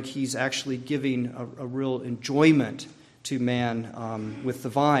to drink. He's actually giving a real enjoyment to man with the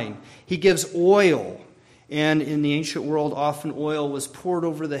vine. He gives oil And in the ancient world, often oil was poured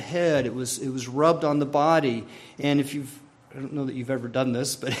over the head. It was rubbed on the body. And I don't know that you've ever done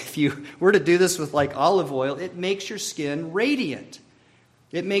this, but if you were to do this with like olive oil, it makes your skin radiant.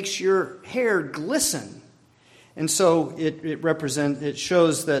 It makes your hair glisten. And so it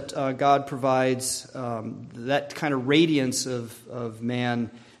shows that God provides that kind of radiance of man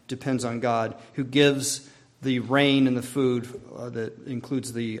depends on God, who gives the rain and the food that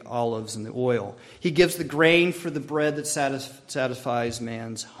includes the olives and the oil. He gives the grain for the bread that satisfies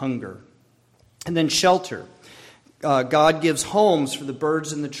man's hunger. And then shelter. God gives homes for the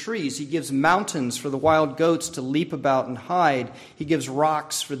birds and the trees. He gives mountains for the wild goats to leap about and hide. He gives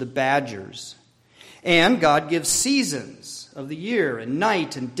rocks for the badgers. And God gives seasons of the year and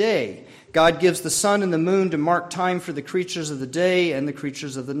night and day. God gives the sun and the moon to mark time for the creatures of the day and the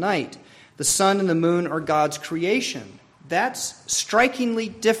creatures of the night. The sun and the moon are God's creation. That's strikingly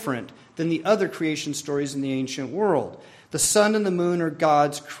different than the other creation stories in the ancient world. The sun and the moon are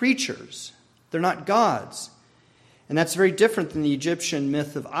God's creatures. They're not gods. And that's very different than the Egyptian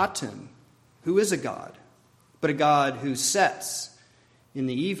myth of Atum, who is a god, but a god who sets in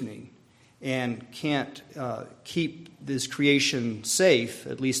the evening and can't keep this creation safe,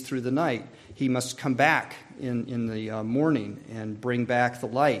 at least through the night. He must come back in the morning and bring back the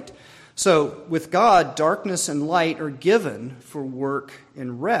light. So with God, darkness and light are given for work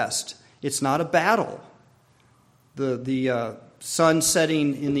and rest. It's not a battle. The sun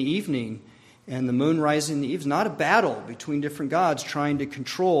setting in the evening and the moon rising in the evening is not a battle between different gods trying to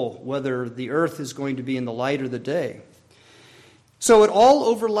control whether the earth is going to be in the light or the day. So it all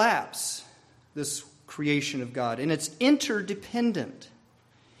overlaps, this creation of God, and it's interdependent.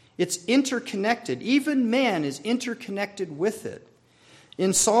 It's interconnected. Even man is interconnected with it.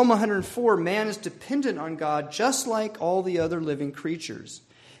 In Psalm 104, man is dependent on God just like all the other living creatures.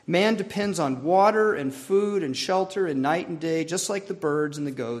 Man depends on water and food and shelter and night and day, just like the birds and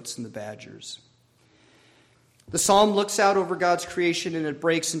the goats and the badgers. The psalm looks out over God's creation and it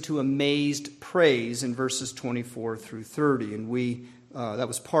breaks into amazed praise in verses 24 through 30. And that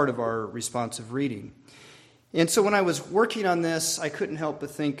was part of our responsive reading. And so when I was working on this, I couldn't help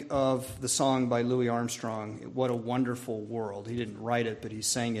but think of the song by Louis Armstrong, What a Wonderful World. He didn't write it, but he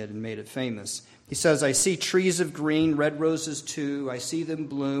sang it and made it famous. He says, I see trees of green, red roses too. I see them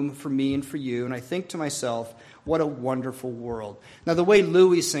bloom for me and for you. And I think to myself, what a wonderful world. Now, the way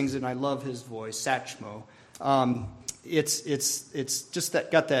Louis sings it, and I love his voice, Satchmo, it's just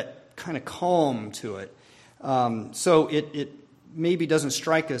got that kind of calm to it. So it maybe doesn't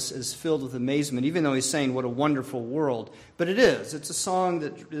strike us as filled with amazement, even though he's saying what a wonderful world. But it is. It's a song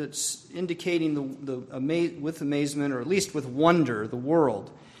that's indicating with amazement, or at least with wonder, the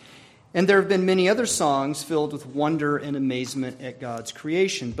world. And there have been many other songs filled with wonder and amazement at God's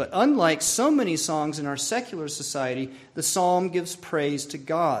creation. But unlike so many songs in our secular society, the psalm gives praise to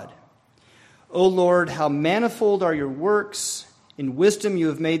God. O Lord, how manifold are your works. In wisdom you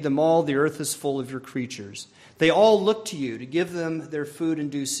have made them all. The earth is full of your creatures. They all look to you to give them their food in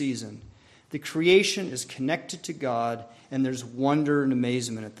due season. The creation is connected to God, and there's wonder and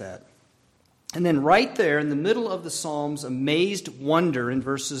amazement at that. And then right there in the middle of the Psalm's amazed wonder in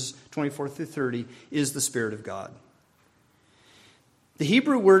verses 24 through 30 is the Spirit of God. The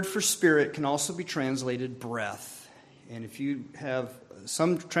Hebrew word for spirit can also be translated breath. And if you have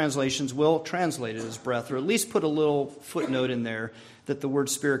some translations will translate it as breath, or at least put a little footnote in there that the word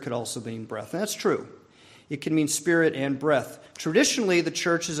spirit could also mean breath. And that's true. It can mean spirit and breath. Traditionally, the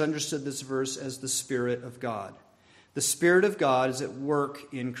church has understood this verse as the Spirit of God. The Spirit of God is at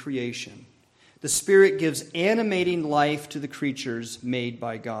work in creation. The Spirit gives animating life to the creatures made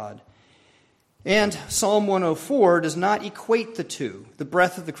by God. And Psalm 104 does not equate the two. The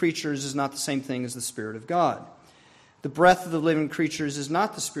breath of the creatures is not the same thing as the Spirit of God. The breath of the living creatures is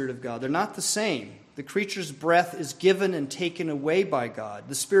not the Spirit of God. They're not the same. The creature's breath is given and taken away by God.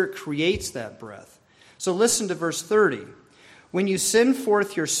 The Spirit creates that breath. So listen to verse 30. When you send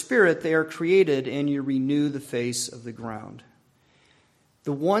forth your Spirit, they are created, and you renew the face of the ground.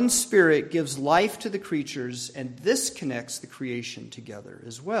 The one Spirit gives life to the creatures, and this connects the creation together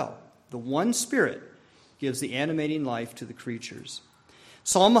as well. The one Spirit gives the animating life to the creatures.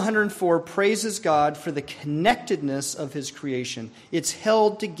 Psalm 104 praises God for the connectedness of his creation. It's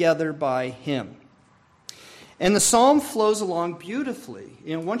held together by him. And the psalm flows along beautifully.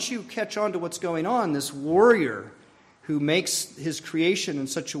 Once you catch on to what's going on, this warrior who makes his creation in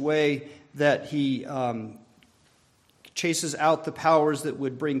such a way that he chases out the powers that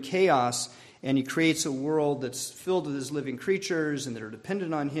would bring chaos, and he creates a world that's filled with his living creatures and that are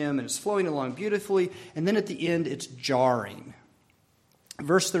dependent on him, and it's flowing along beautifully. And then at the end, it's jarring.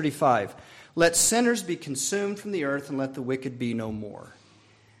 Verse 35, let sinners be consumed from the earth and let the wicked be no more.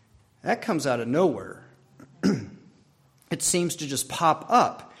 That comes out of nowhere. It seems to just pop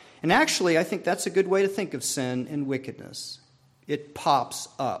up. And actually, I think that's a good way to think of sin and wickedness. It pops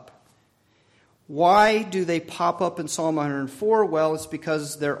up. Why do they pop up in Psalm 104? Well, it's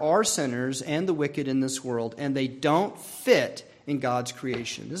because there are sinners and the wicked in this world, and they don't fit in God's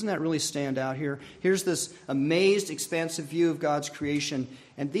creation. Doesn't that really stand out here? Here's this amazed, expansive view of God's creation,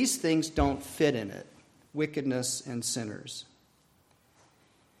 and these things don't fit in it. Wickedness and sinners.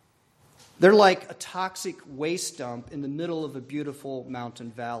 They're like a toxic waste dump in the middle of a beautiful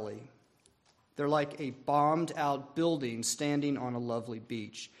mountain valley. They're like a bombed-out building standing on a lovely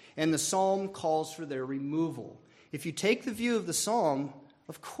beach. And the psalm calls for their removal. If you take the view of the psalm,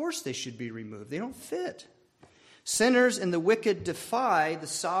 of course they should be removed. They don't fit. Sinners and the wicked defy the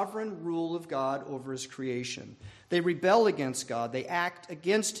sovereign rule of God over his creation. They rebel against God. They act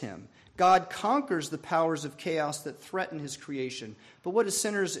against him. God conquers the powers of chaos that threaten his creation. But what do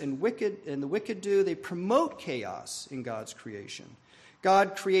sinners and the wicked do? They promote chaos in God's creation.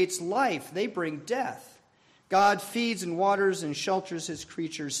 God creates life. They bring death. God feeds and waters and shelters his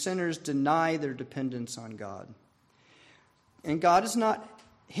creatures. Sinners deny their dependence on God. And God is not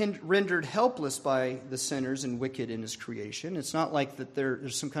rendered helpless by the sinners and wicked in his creation. It's not like that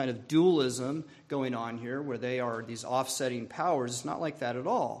there's some kind of dualism going on here where they are these offsetting powers. It's not like that at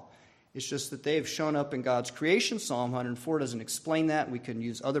all. It's just that they have shown up in God's creation. Psalm 104 doesn't explain that. We can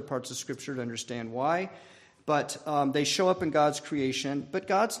use other parts of Scripture to understand why. But they show up in God's creation. But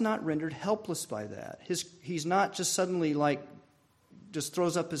God's not rendered helpless by that. He's not just suddenly just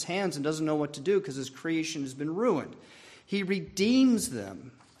throws up his hands and doesn't know what to do because his creation has been ruined. He redeems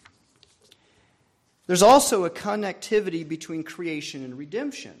them. There's also a connectivity between creation and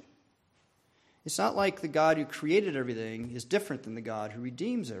redemption. It's not like the God who created everything is different than the God who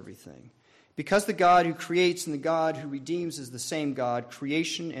redeems everything. Because the God who creates and the God who redeems is the same God,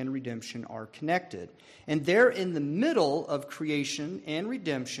 creation and redemption are connected. And there in the middle of creation and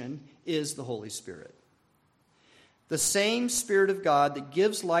redemption is the Holy Spirit. The same Spirit of God that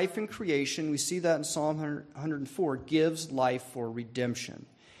gives life in creation, we see that in Psalm 104, gives life for redemption.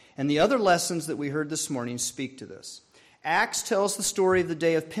 And the other lessons that we heard this morning speak to this. Acts tells the story of the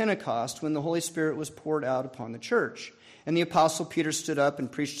day of Pentecost when the Holy Spirit was poured out upon the church. And the Apostle Peter stood up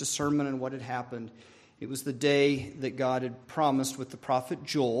and preached a sermon on what had happened. It was the day that God had promised with the prophet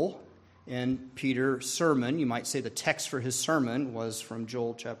Joel. And Peter's sermon, you might say the text for his sermon, was from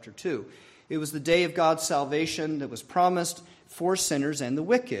Joel chapter 2. It was the day of God's salvation that was promised for sinners and the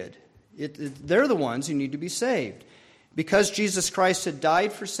wicked. They're the ones who need to be saved. Because Jesus Christ had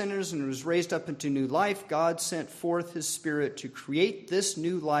died for sinners and was raised up into new life, God sent forth his Spirit to create this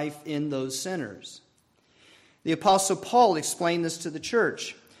new life in those sinners. The Apostle Paul explained this to the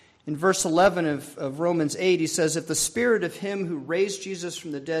church. In verse 11 of Romans 8, he says, if the Spirit of him who raised Jesus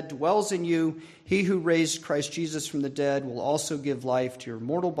from the dead dwells in you, he who raised Christ Jesus from the dead will also give life to your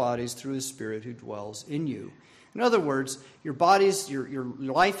mortal bodies through his Spirit who dwells in you. In other words, your bodies, your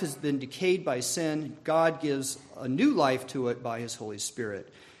life has been decayed by sin. God gives a new life to it by his Holy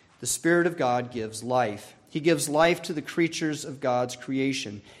Spirit. The Spirit of God gives life. He gives life to the creatures of God's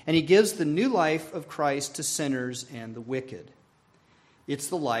creation. And he gives the new life of Christ to sinners and the wicked. It's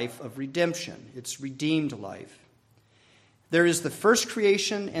the life of redemption. It's redeemed life. There is the first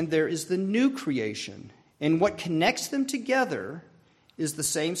creation and there is the new creation. And what connects them together is the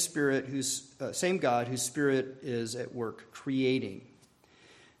same Spirit, same God whose Spirit is at work creating.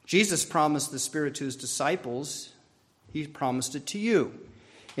 Jesus promised the Spirit to his disciples. He promised it to you.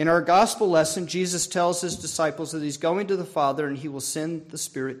 In our gospel lesson, Jesus tells his disciples that he's going to the Father and he will send the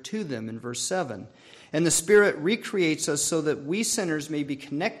Spirit to them in verse 7. And the Spirit recreates us so that we sinners may be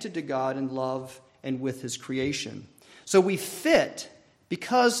connected to God in love and with his creation. So we fit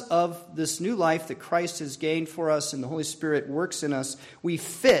because of this new life that Christ has gained for us and the Holy Spirit works in us. We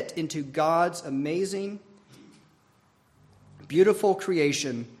fit into God's amazing, beautiful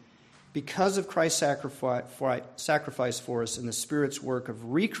creation because of Christ's sacrifice for us and the Spirit's work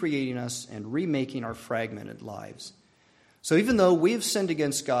of recreating us and remaking our fragmented lives. So even though we have sinned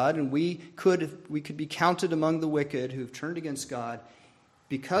against God and we could be counted among the wicked who have turned against God,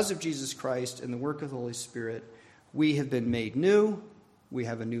 because of Jesus Christ and the work of the Holy Spirit, we have been made new. We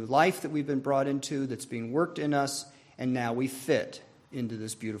have a new life that we've been brought into that's being worked in us, and now we fit into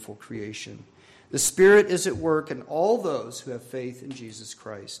this beautiful creation. The Spirit is at work in all those who have faith in Jesus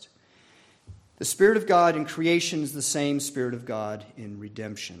Christ. The Spirit of God in creation is the same Spirit of God in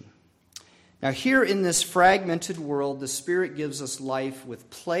redemption. Now here in this fragmented world, the Spirit gives us life with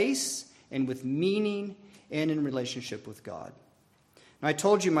place and with meaning and in relationship with God. And I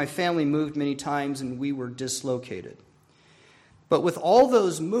told you my family moved many times and we were dislocated. But with all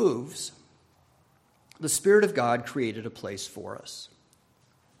those moves, the Spirit of God created a place for us.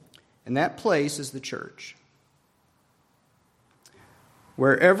 And that place is the church.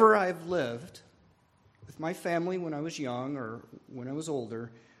 Wherever I've lived, with my family when I was young or when I was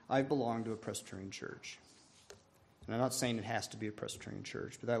older, I belonged to a Presbyterian church. And I'm not saying it has to be a Presbyterian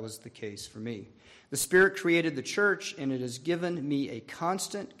church, but that was the case for me. The Spirit created the church, and it has given me a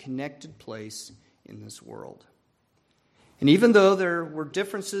constant, connected place in this world. And even though there were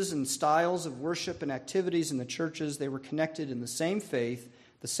differences in styles of worship and activities in the churches, they were connected in the same faith,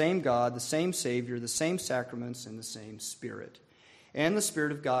 the same God, the same Savior, the same sacraments, and the same Spirit. And the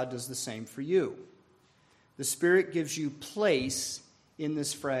Spirit of God does the same for you. The Spirit gives you place in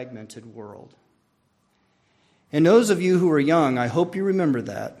this fragmented world. And those of you who are young, I hope you remember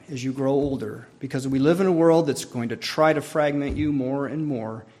that as you grow older, because we live in a world that's going to try to fragment you more and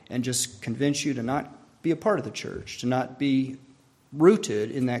more and just convince you to not be a part of the church, to not be rooted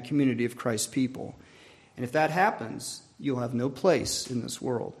in that community of Christ's people. And if that happens, you'll have no place in this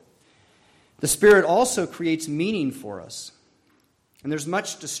world. The Spirit also creates meaning for us. And there's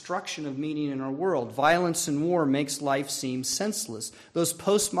much destruction of meaning in our world. Violence and war makes life seem senseless. Those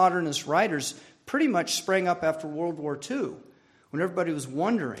postmodernist writers pretty much sprang up after World War II, when everybody was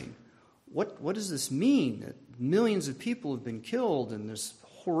wondering, what does this mean? That millions of people have been killed in this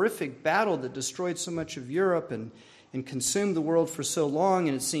horrific battle that destroyed so much of Europe and consumed the world for so long,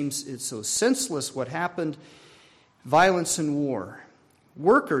 and it seems it's so senseless what happened. Violence and war.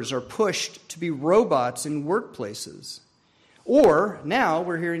 Workers are pushed to be robots in workplaces. Or now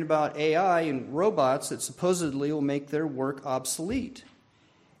we're hearing about AI and robots that supposedly will make their work obsolete.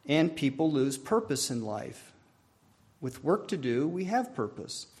 And people lose purpose in life. With work to do, we have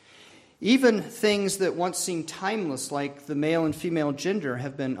purpose. Even things that once seemed timeless, like the male and female gender,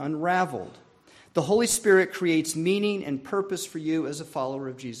 have been unraveled. The Holy Spirit creates meaning and purpose for you as a follower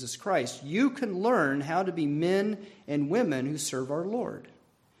of Jesus Christ. You can learn how to be men and women who serve our Lord.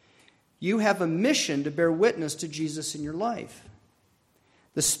 You have a mission to bear witness to Jesus in your life.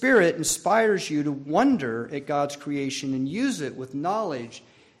 The Spirit inspires you to wonder at God's creation and use it with knowledge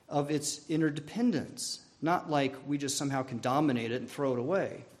of its interdependence, not like we just somehow can dominate it and throw it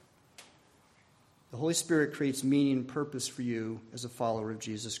away. The Holy Spirit creates meaning and purpose for you as a follower of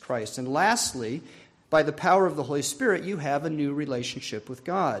Jesus Christ. And lastly, by the power of the Holy Spirit, you have a new relationship with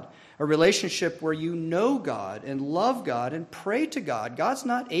God. A relationship where you know God and love God and pray to God. God's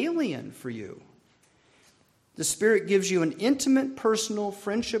not alien for you. The Spirit gives you an intimate, personal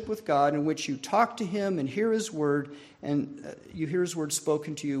friendship with God in which you talk to Him and hear His Word, and you hear His Word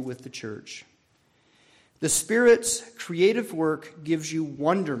spoken to you with the church. The Spirit's creative work gives you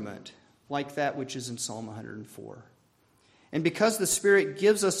wonderment, like that which is in Psalm 104. And because the Spirit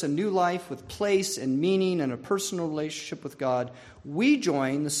gives us a new life with place and meaning and a personal relationship with God, we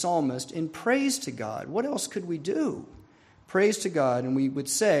join the psalmist in praise to God. What else could we do? Praise to God, and we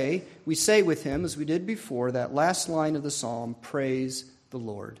say with him, as we did before, that last line of the psalm, praise the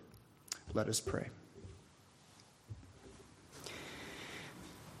Lord. Let us pray.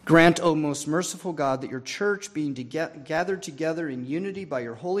 Grant, O most merciful God, that your church, being gathered together in unity by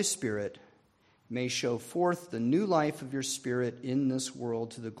your Holy Spirit, may show forth the new life of your Spirit in this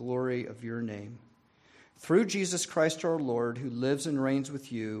world to the glory of your name. Through Jesus Christ our Lord, who lives and reigns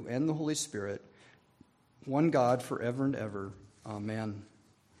with you and the Holy Spirit, one God forever and ever. Amen.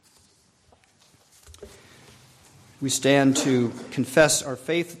 We stand to confess our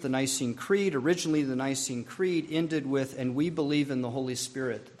faith at the Nicene Creed. Originally, the Nicene Creed ended with, and we believe in the Holy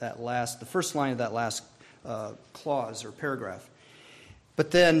Spirit, the first line of that last clause or paragraph. But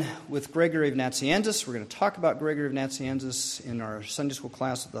then, with Gregory of Nazianzus, we're going to talk about Gregory of Nazianzus in our Sunday school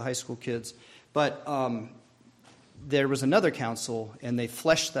class with the high school kids. But there was another council, and they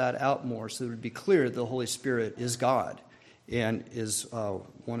fleshed that out more so that it would be clear the Holy Spirit is God and is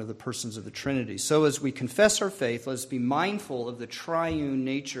one of the persons of the Trinity. So as we confess our faith, let us be mindful of the triune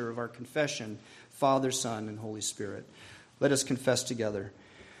nature of our confession, Father, Son, and Holy Spirit. Let us confess together.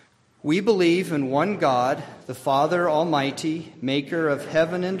 We believe in one God, the Father Almighty, maker of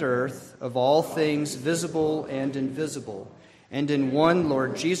heaven and earth, of all things visible and invisible, and in one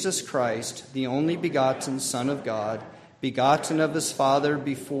Lord Jesus Christ, the only begotten Son of God, begotten of his Father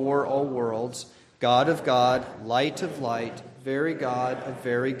before all worlds, God of God, light of light, very God of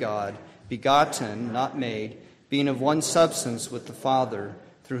very God, begotten, not made, being of one substance with the Father,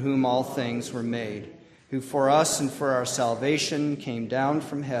 through whom all things were made, who for us and for our salvation came down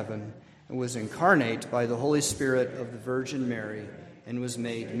from heaven, and was incarnate by the Holy Spirit of the Virgin Mary, and was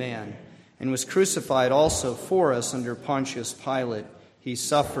made man, and was crucified also for us under Pontius Pilate. He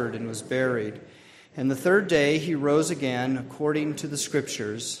suffered and was buried. And the third day he rose again according to the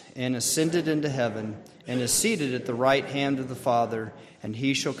Scriptures, and ascended into heaven, and is seated at the right hand of the Father. And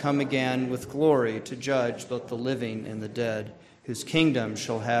he shall come again with glory to judge both the living and the dead, whose kingdom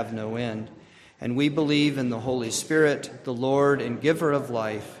shall have no end. And we believe in the Holy Spirit, the Lord and giver of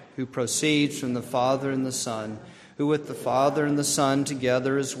life, who proceeds from the Father and the Son, who with the Father and the Son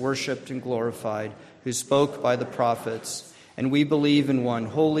together is worshipped and glorified, who spoke by the prophets. And we believe in one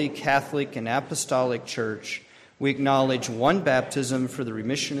holy, Catholic, and apostolic church. We acknowledge one baptism for the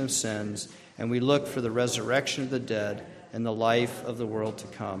remission of sins, and we look for the resurrection of the dead and the life of the world to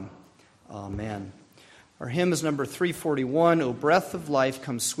come. Amen. Our hymn is number 341, O Breath of Life,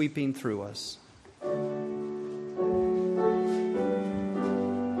 Come Sweeping Through Us.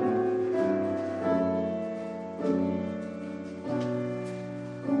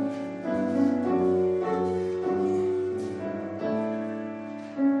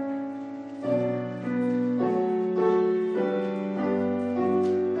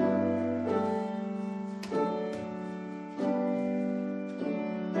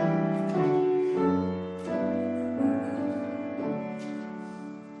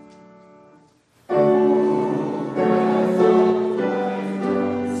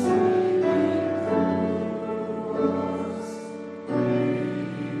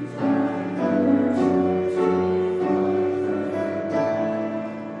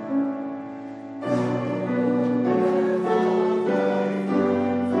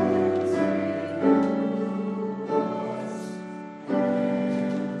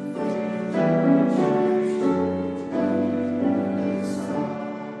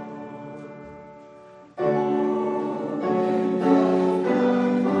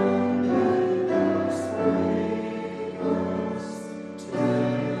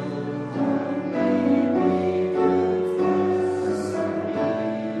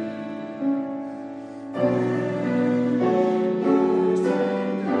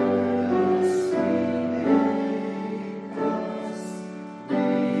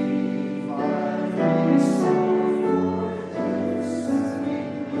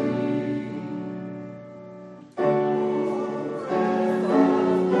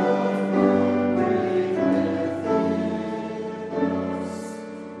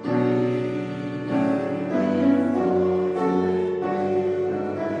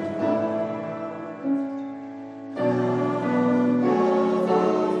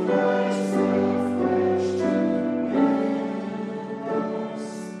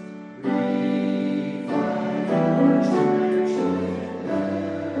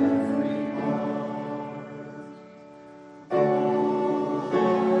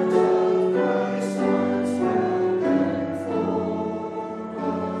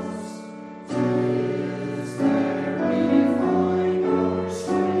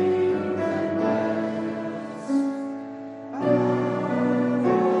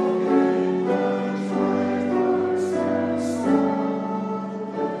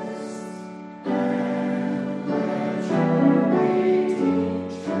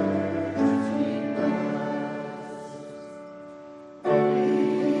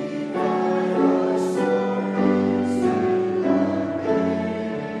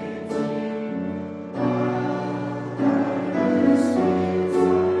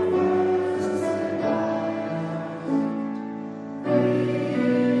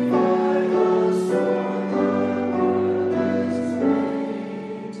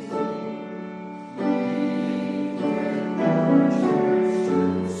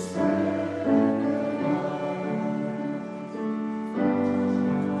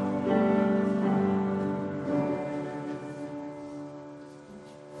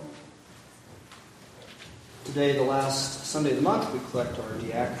 Today, the last Sunday of the month, we collect our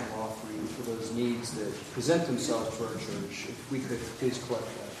diaconal offering for those needs that present themselves to our church. If we could please collect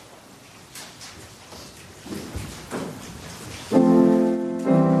that.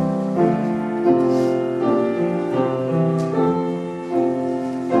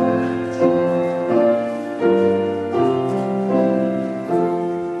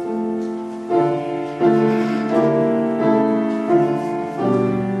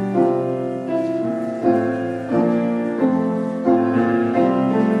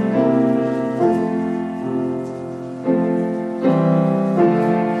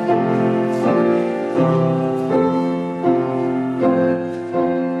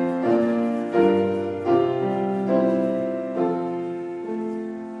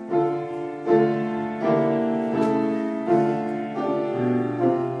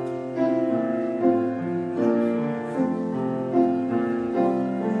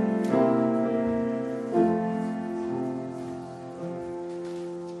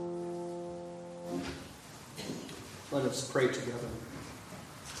 Let us pray together.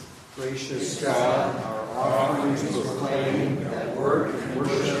 Gracious God, our offerings proclaim that work and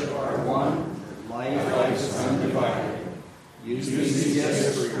worship are one, that life is undivided. Use these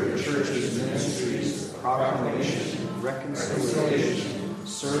gifts for your church's ministries of proclamation, reconciliation,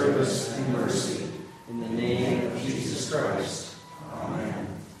 service, and mercy. In the name of Jesus Christ. Amen.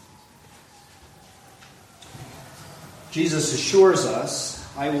 Jesus assures us,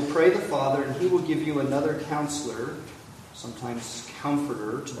 I will pray the Father, and he will give you another counselor, sometimes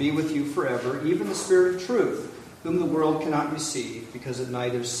comforter, to be with you forever, even the Spirit of truth, whom the world cannot receive, because it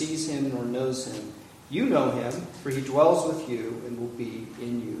neither sees him nor knows him. You know him, for he dwells with you and will be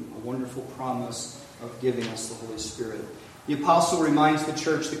in you. A wonderful promise of giving us the Holy Spirit. The apostle reminds the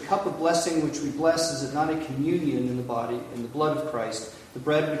church, the cup of blessing which we bless, is it not a communion in the body and the blood of Christ? The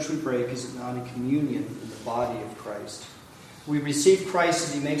bread which we break, is it not a communion in the body of Christ? We receive Christ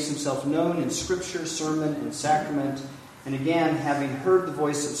as he makes himself known in Scripture, sermon, and sacrament. And again, having heard the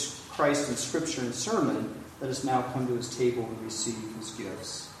voice of Christ in Scripture and sermon, let us now come to his table and receive his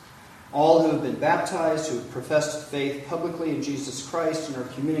gifts. All who have been baptized, who have professed faith publicly in Jesus Christ and are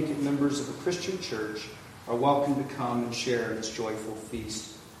communicant members of the Christian church, are welcome to come and share in this joyful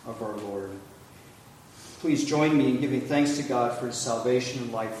feast of our Lord. Please join me in giving thanks to God for his salvation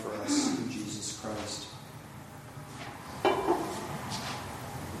and life for us in Jesus Christ.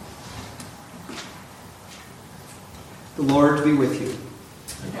 The Lord be with you.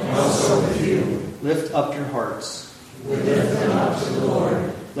 And also with you. Lift up your hearts. We lift them up to the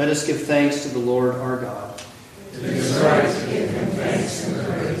Lord. Let us give thanks to the Lord our God. It is right to give him thanks and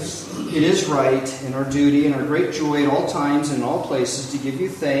praise. It is right and our duty and our great joy at all times and in all places to give you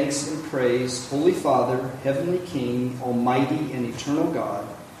thanks and praise, Holy Father, Heavenly King, Almighty and Eternal God,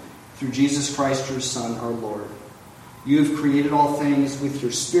 through Jesus Christ your Son, our Lord. You have created all things with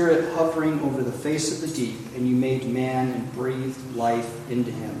your Spirit hovering over the face of the deep, and you made man and breathed life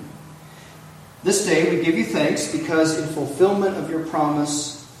into him. This day we give you thanks because in fulfillment of your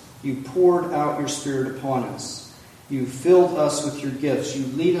promise, you poured out your Spirit upon us. You filled us with your gifts. You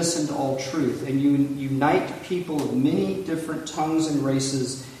lead us into all truth, and you unite people of many different tongues and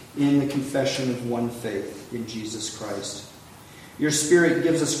races in the confession of one faith in Jesus Christ. Your Spirit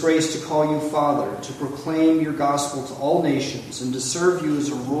gives us grace to call you Father, to proclaim your gospel to all nations, and to serve you as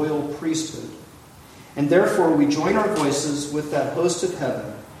a royal priesthood. And therefore we join our voices with that host of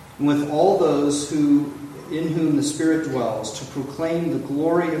heaven, and with all those in whom the Spirit dwells, to proclaim the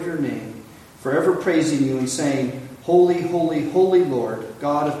glory of your name, forever praising you and saying, Holy, holy, holy Lord,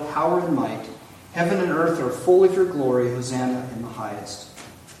 God of power and might, heaven and earth are full of your glory, Hosanna in the highest.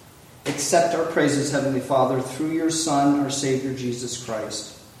 Accept our praises, Heavenly Father, through your Son, our Savior, Jesus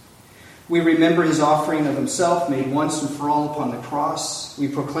Christ. We remember his offering of himself made once and for all upon the cross. We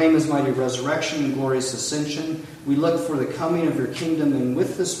proclaim his mighty resurrection and glorious ascension. We look for the coming of your kingdom, and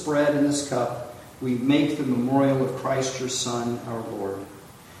with this bread and this cup, we make the memorial of Christ, your Son, our Lord.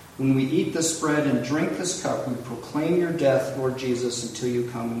 When we eat this bread and drink this cup, we proclaim your death, Lord Jesus, until you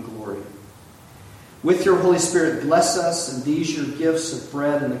come in glory. With your Holy Spirit, bless us and these your gifts of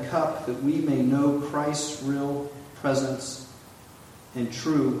bread and the cup, that we may know Christ's real presence and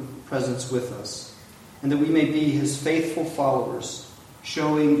true presence with us, and that we may be his faithful followers,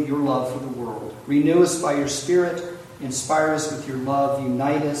 showing your love for the world. Renew us by your Spirit, inspire us with your love,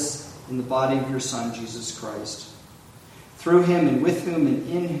 unite us in the body of your Son, Jesus Christ. Through him and with whom and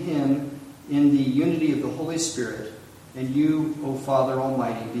in him, in the unity of the Holy Spirit, and you, O Father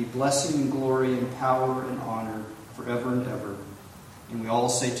Almighty, be blessing and glory and power and honor forever and ever. And we all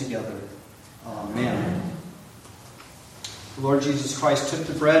say together, Amen. The Lord Jesus Christ took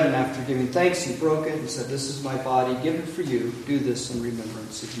the bread, and after giving thanks, he broke it and said, This is my body given for you. Do this in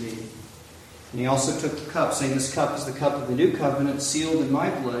remembrance of me. And he also took the cup, saying, This cup is the cup of the new covenant, sealed in my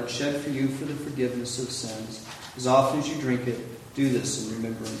blood, shed for you for the forgiveness of sins. As often as you drink it, do this in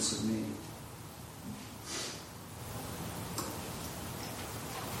remembrance of me.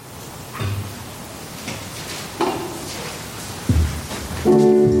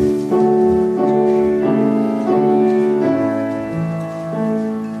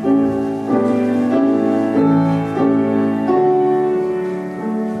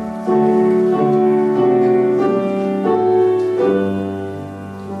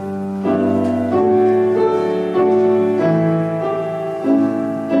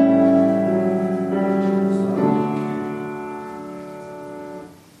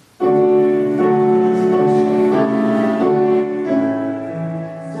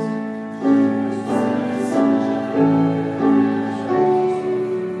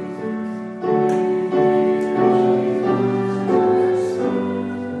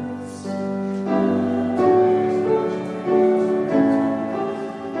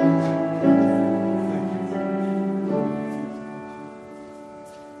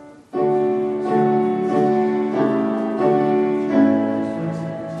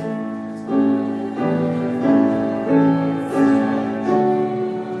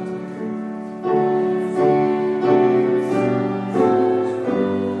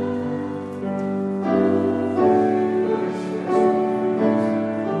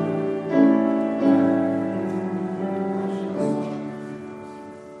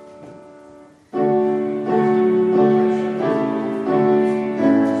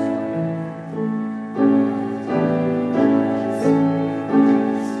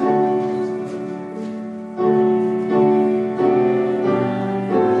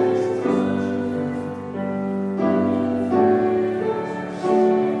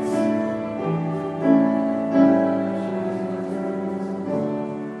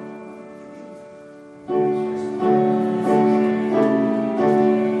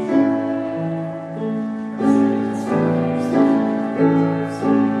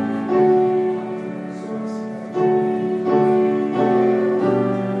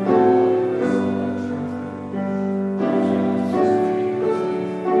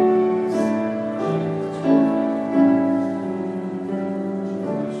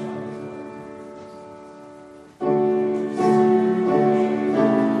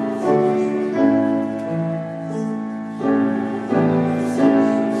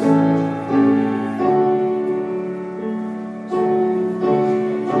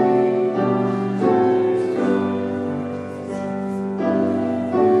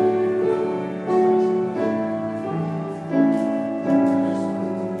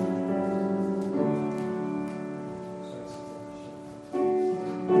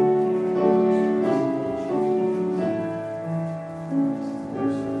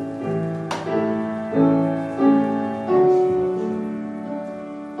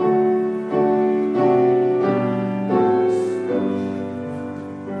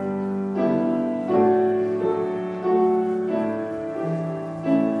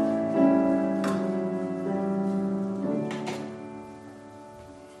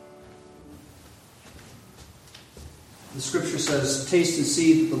 Scripture says, "Taste and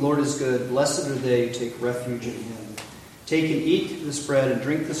see that the Lord is good. Blessed are they who take refuge in him. Take and eat this bread and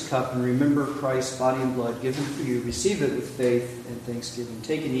drink this cup, and remember Christ's body and blood given for you. Receive it with faith and thanksgiving."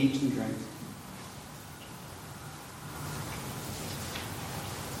 Take and eat and drink.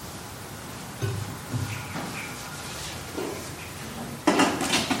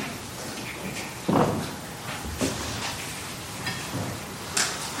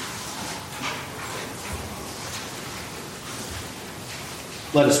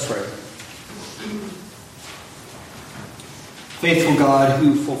 Let us pray. Faithful God,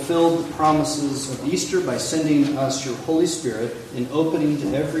 who fulfilled the promises of Easter by sending us your Holy Spirit and opening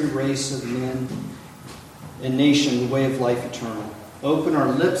to every race of men and nation the way of life eternal, open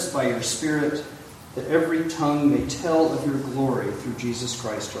our lips by your Spirit that every tongue may tell of your glory through Jesus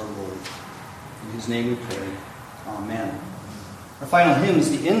Christ our Lord. In his name we pray. Amen. Our final hymn is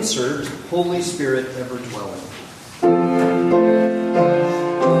the insert, "Holy Spirit Ever Dwelling."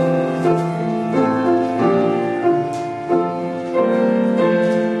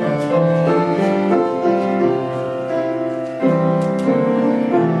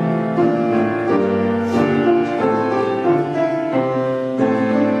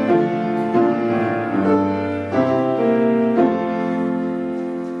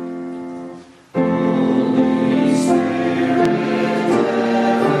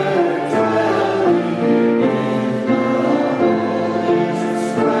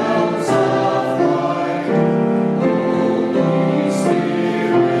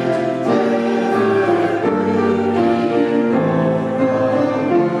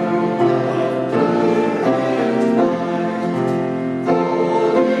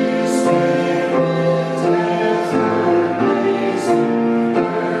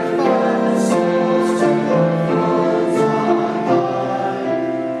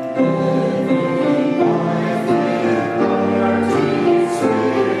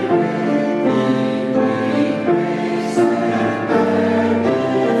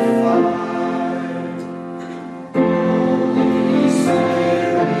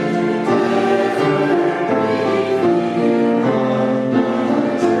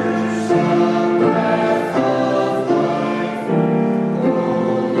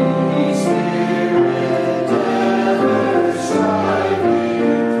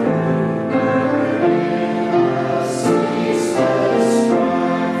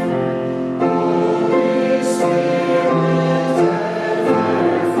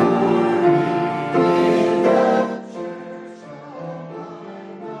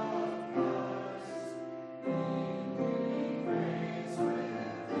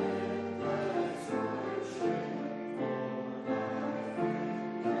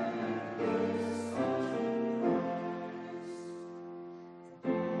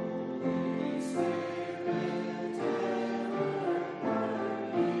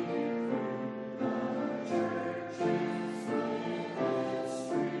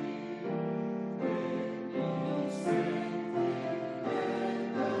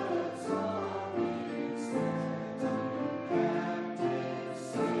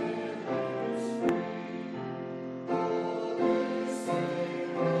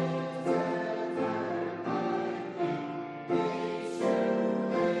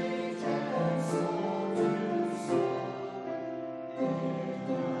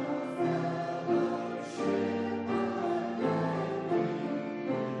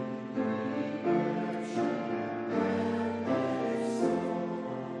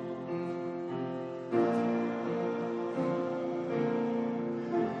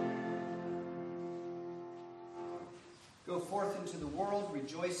 Go forth into the world,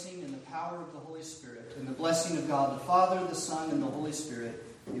 rejoicing in the power of the Holy Spirit, and the blessing of God the Father, the Son, and the Holy Spirit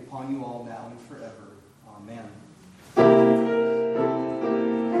be upon you all now and forever. Amen.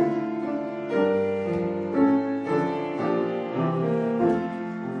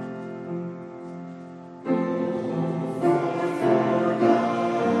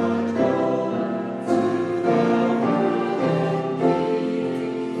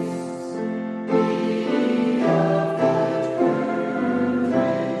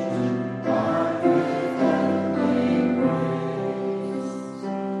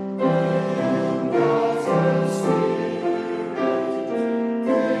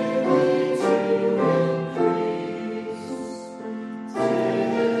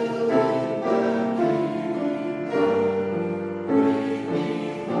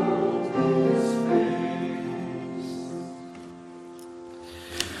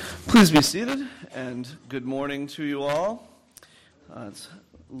 Please be seated, and good morning to you all. It's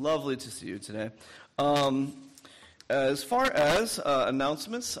lovely to see you today. As far as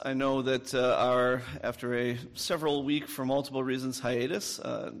announcements, I know that after a several week for multiple reasons hiatus,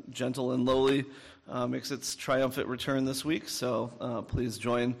 Gentle and Lowly makes its triumphant return this week. So please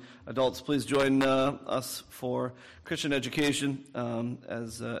join us for Christian education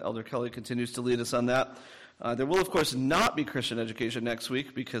as Elder Kelly continues to lead us on that. There will, of course, not be Christian education next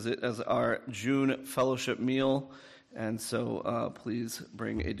week because it is our June fellowship meal, and so please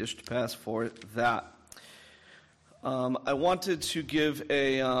bring a dish to pass for that. I wanted to give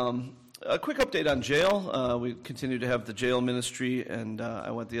a quick update on jail. We continue to have the jail ministry, and I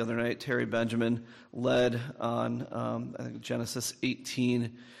went the other night. Terry Benjamin led on I think Genesis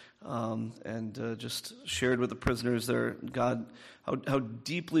 18, and just shared with the prisoners there God how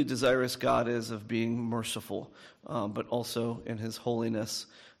deeply desirous God is of being merciful, but also in His holiness,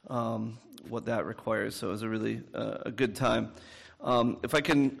 what that requires. So it was a really a good time. If I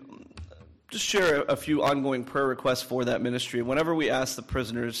can just share a few ongoing prayer requests for that ministry. Whenever we ask the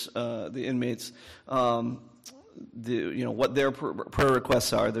prisoners, the inmates, what their prayer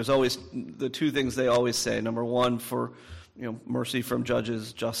requests are, there's always the two things they always say. Number one, for mercy from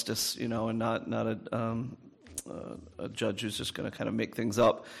judges, justice, and not a judge who's just going to kind of make things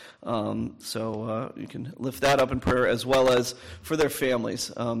up. So you can lift that up in prayer, as well as for their families.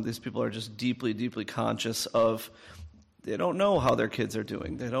 These people are just deeply, deeply conscious of. They don't know how their kids are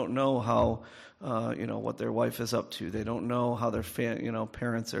doing. They don't know how, what their wife is up to. They don't know how their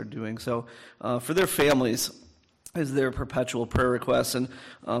parents are doing. So for their families is their perpetual prayer request. And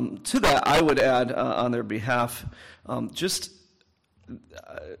to that, I would add on their behalf just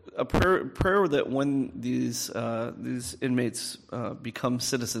a prayer that when these inmates become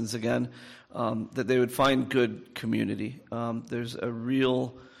citizens again, that they would find good community. There's a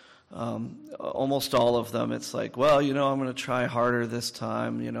real... almost all of them, it's like, well, I'm going to try harder this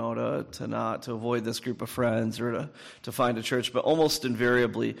time, to avoid this group of friends or to find a church. But almost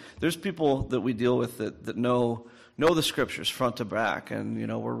invariably, there's people that we deal with that know the scriptures front to back, and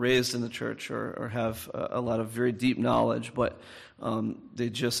were raised in the church or have a lot of very deep knowledge, but they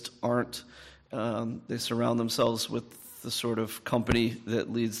just aren't. They surround themselves with the sort of company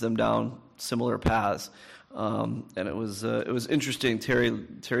that leads them down similar paths. And it was interesting.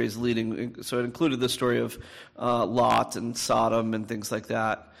 Terry's leading, so it included the story of Lot and Sodom and things like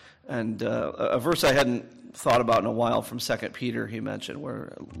that. And a verse I hadn't thought about in a while from 2 Peter, he mentioned,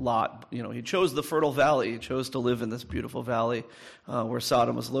 where Lot, he chose the fertile valley. He chose to live in this beautiful valley where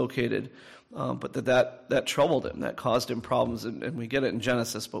Sodom was located. But that troubled him. That caused him problems. And we get it in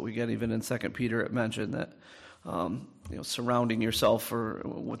Genesis, but we get even in 2 Peter it mentioned that surrounding yourself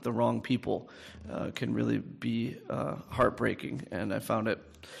with the wrong people can really be heartbreaking. And I found it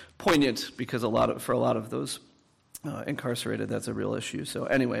poignant because for a lot of those incarcerated, that's a real issue. So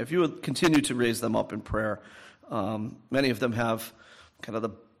anyway, if you would continue to raise them up in prayer, many of them have kind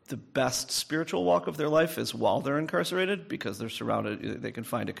of the best spiritual walk of their life is while they're incarcerated, because they're surrounded. They can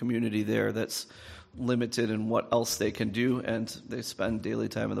find a community there that's limited in what else they can do, and they spend daily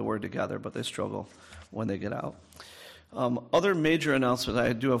time in the Word together, but they struggle when they get out. Other major announcements,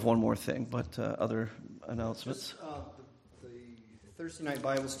 I do have one more thing, but other announcements. The Thursday night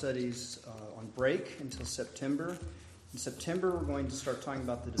Bible studies on break until September. In September, we're going to start talking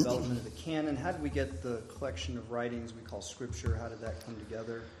about the development of the canon. How did we get the collection of writings we call Scripture? How did that come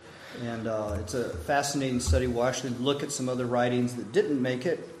together? And it's a fascinating study. We'll actually look at some other writings that didn't make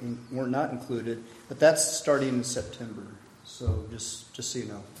it and were not included, but that's starting in September. So just so you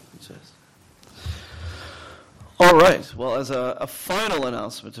know. All right. Well, as a final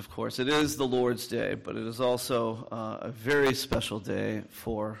announcement, of course, it is the Lord's Day, but it is also a very special day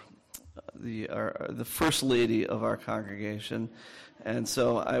for the First Lady of our congregation. And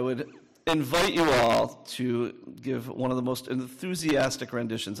so I would invite you all to give one of the most enthusiastic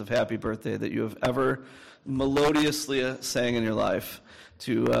renditions of Happy Birthday that you have ever melodiously sang in your life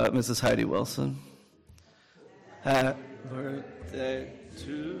to Mrs. Heidi Wilson. Happy birthday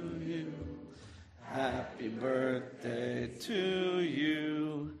to you. Happy birthday to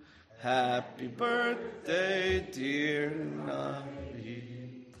you. Happy birthday, dear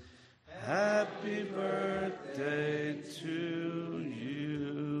Navi. Happy birthday to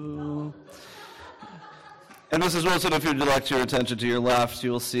you. And Mrs. Wilson, if you'd direct your attention to your left,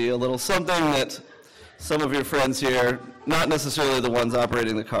 you will see a little something that some of your friends here, not necessarily the ones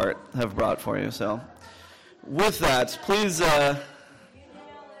operating the cart, have brought for you. So with that, please... yes.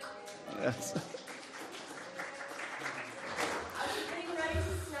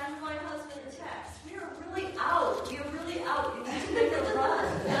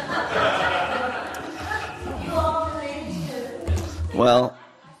 Well,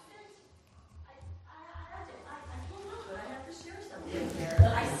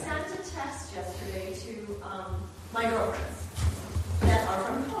 my girlfriends that are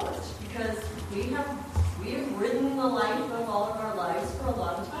from college, because we have ridden the life of all of our lives for a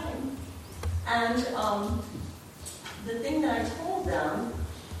long time. And the thing that I told them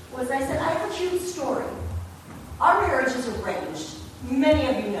was, I said, I have a cute story. Our marriage is arranged. Many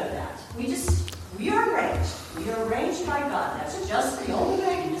of you know that. We are arranged. We are arranged by God. That's just the only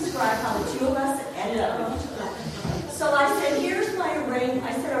way I can describe how the two of us ended up. So I said, here's my arranged.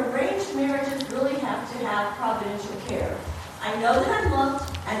 I said, arranged marriages really have to have providential care. I know that I'm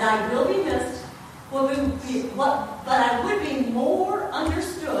loved, and I will be missed. But I would be more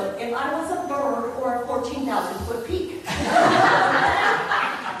understood if I was a bird or a 14,000-foot peak. I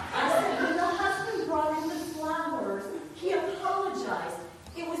said, when the husband brought in the flowers, he apologized.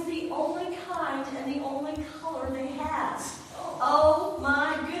 It was the only kind and the only color they had. Oh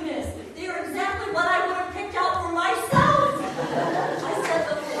my goodness. They are exactly what I would have picked out for myself. I said,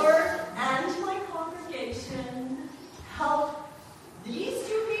 the Lord and my congregation help these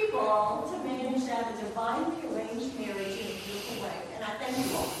two people to manage that divinely arranged marriage in a beautiful way. And I thank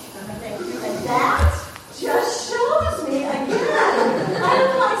you all. And I thank you. And that just shows me again.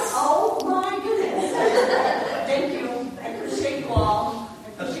 I'm like, oh my goodness. Thank you. I appreciate you all.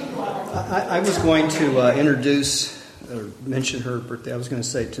 I was going to introduce or mention her birthday. I was going to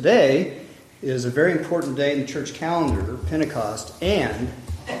say today is a very important day in the church calendar, Pentecost, and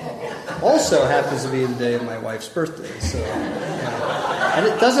also happens to be the day of my wife's birthday. So, and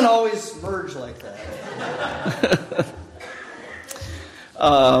it doesn't always merge like that.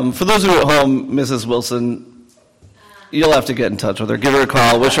 For those of you at home, Mrs. Wilson, you'll have to get in touch with her. Give her a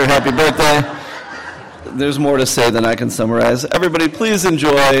call. Wish her happy birthday. There's more to say than I can summarize. Everybody, please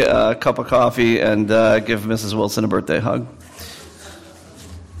enjoy a cup of coffee and give Mrs. Wilson a birthday hug.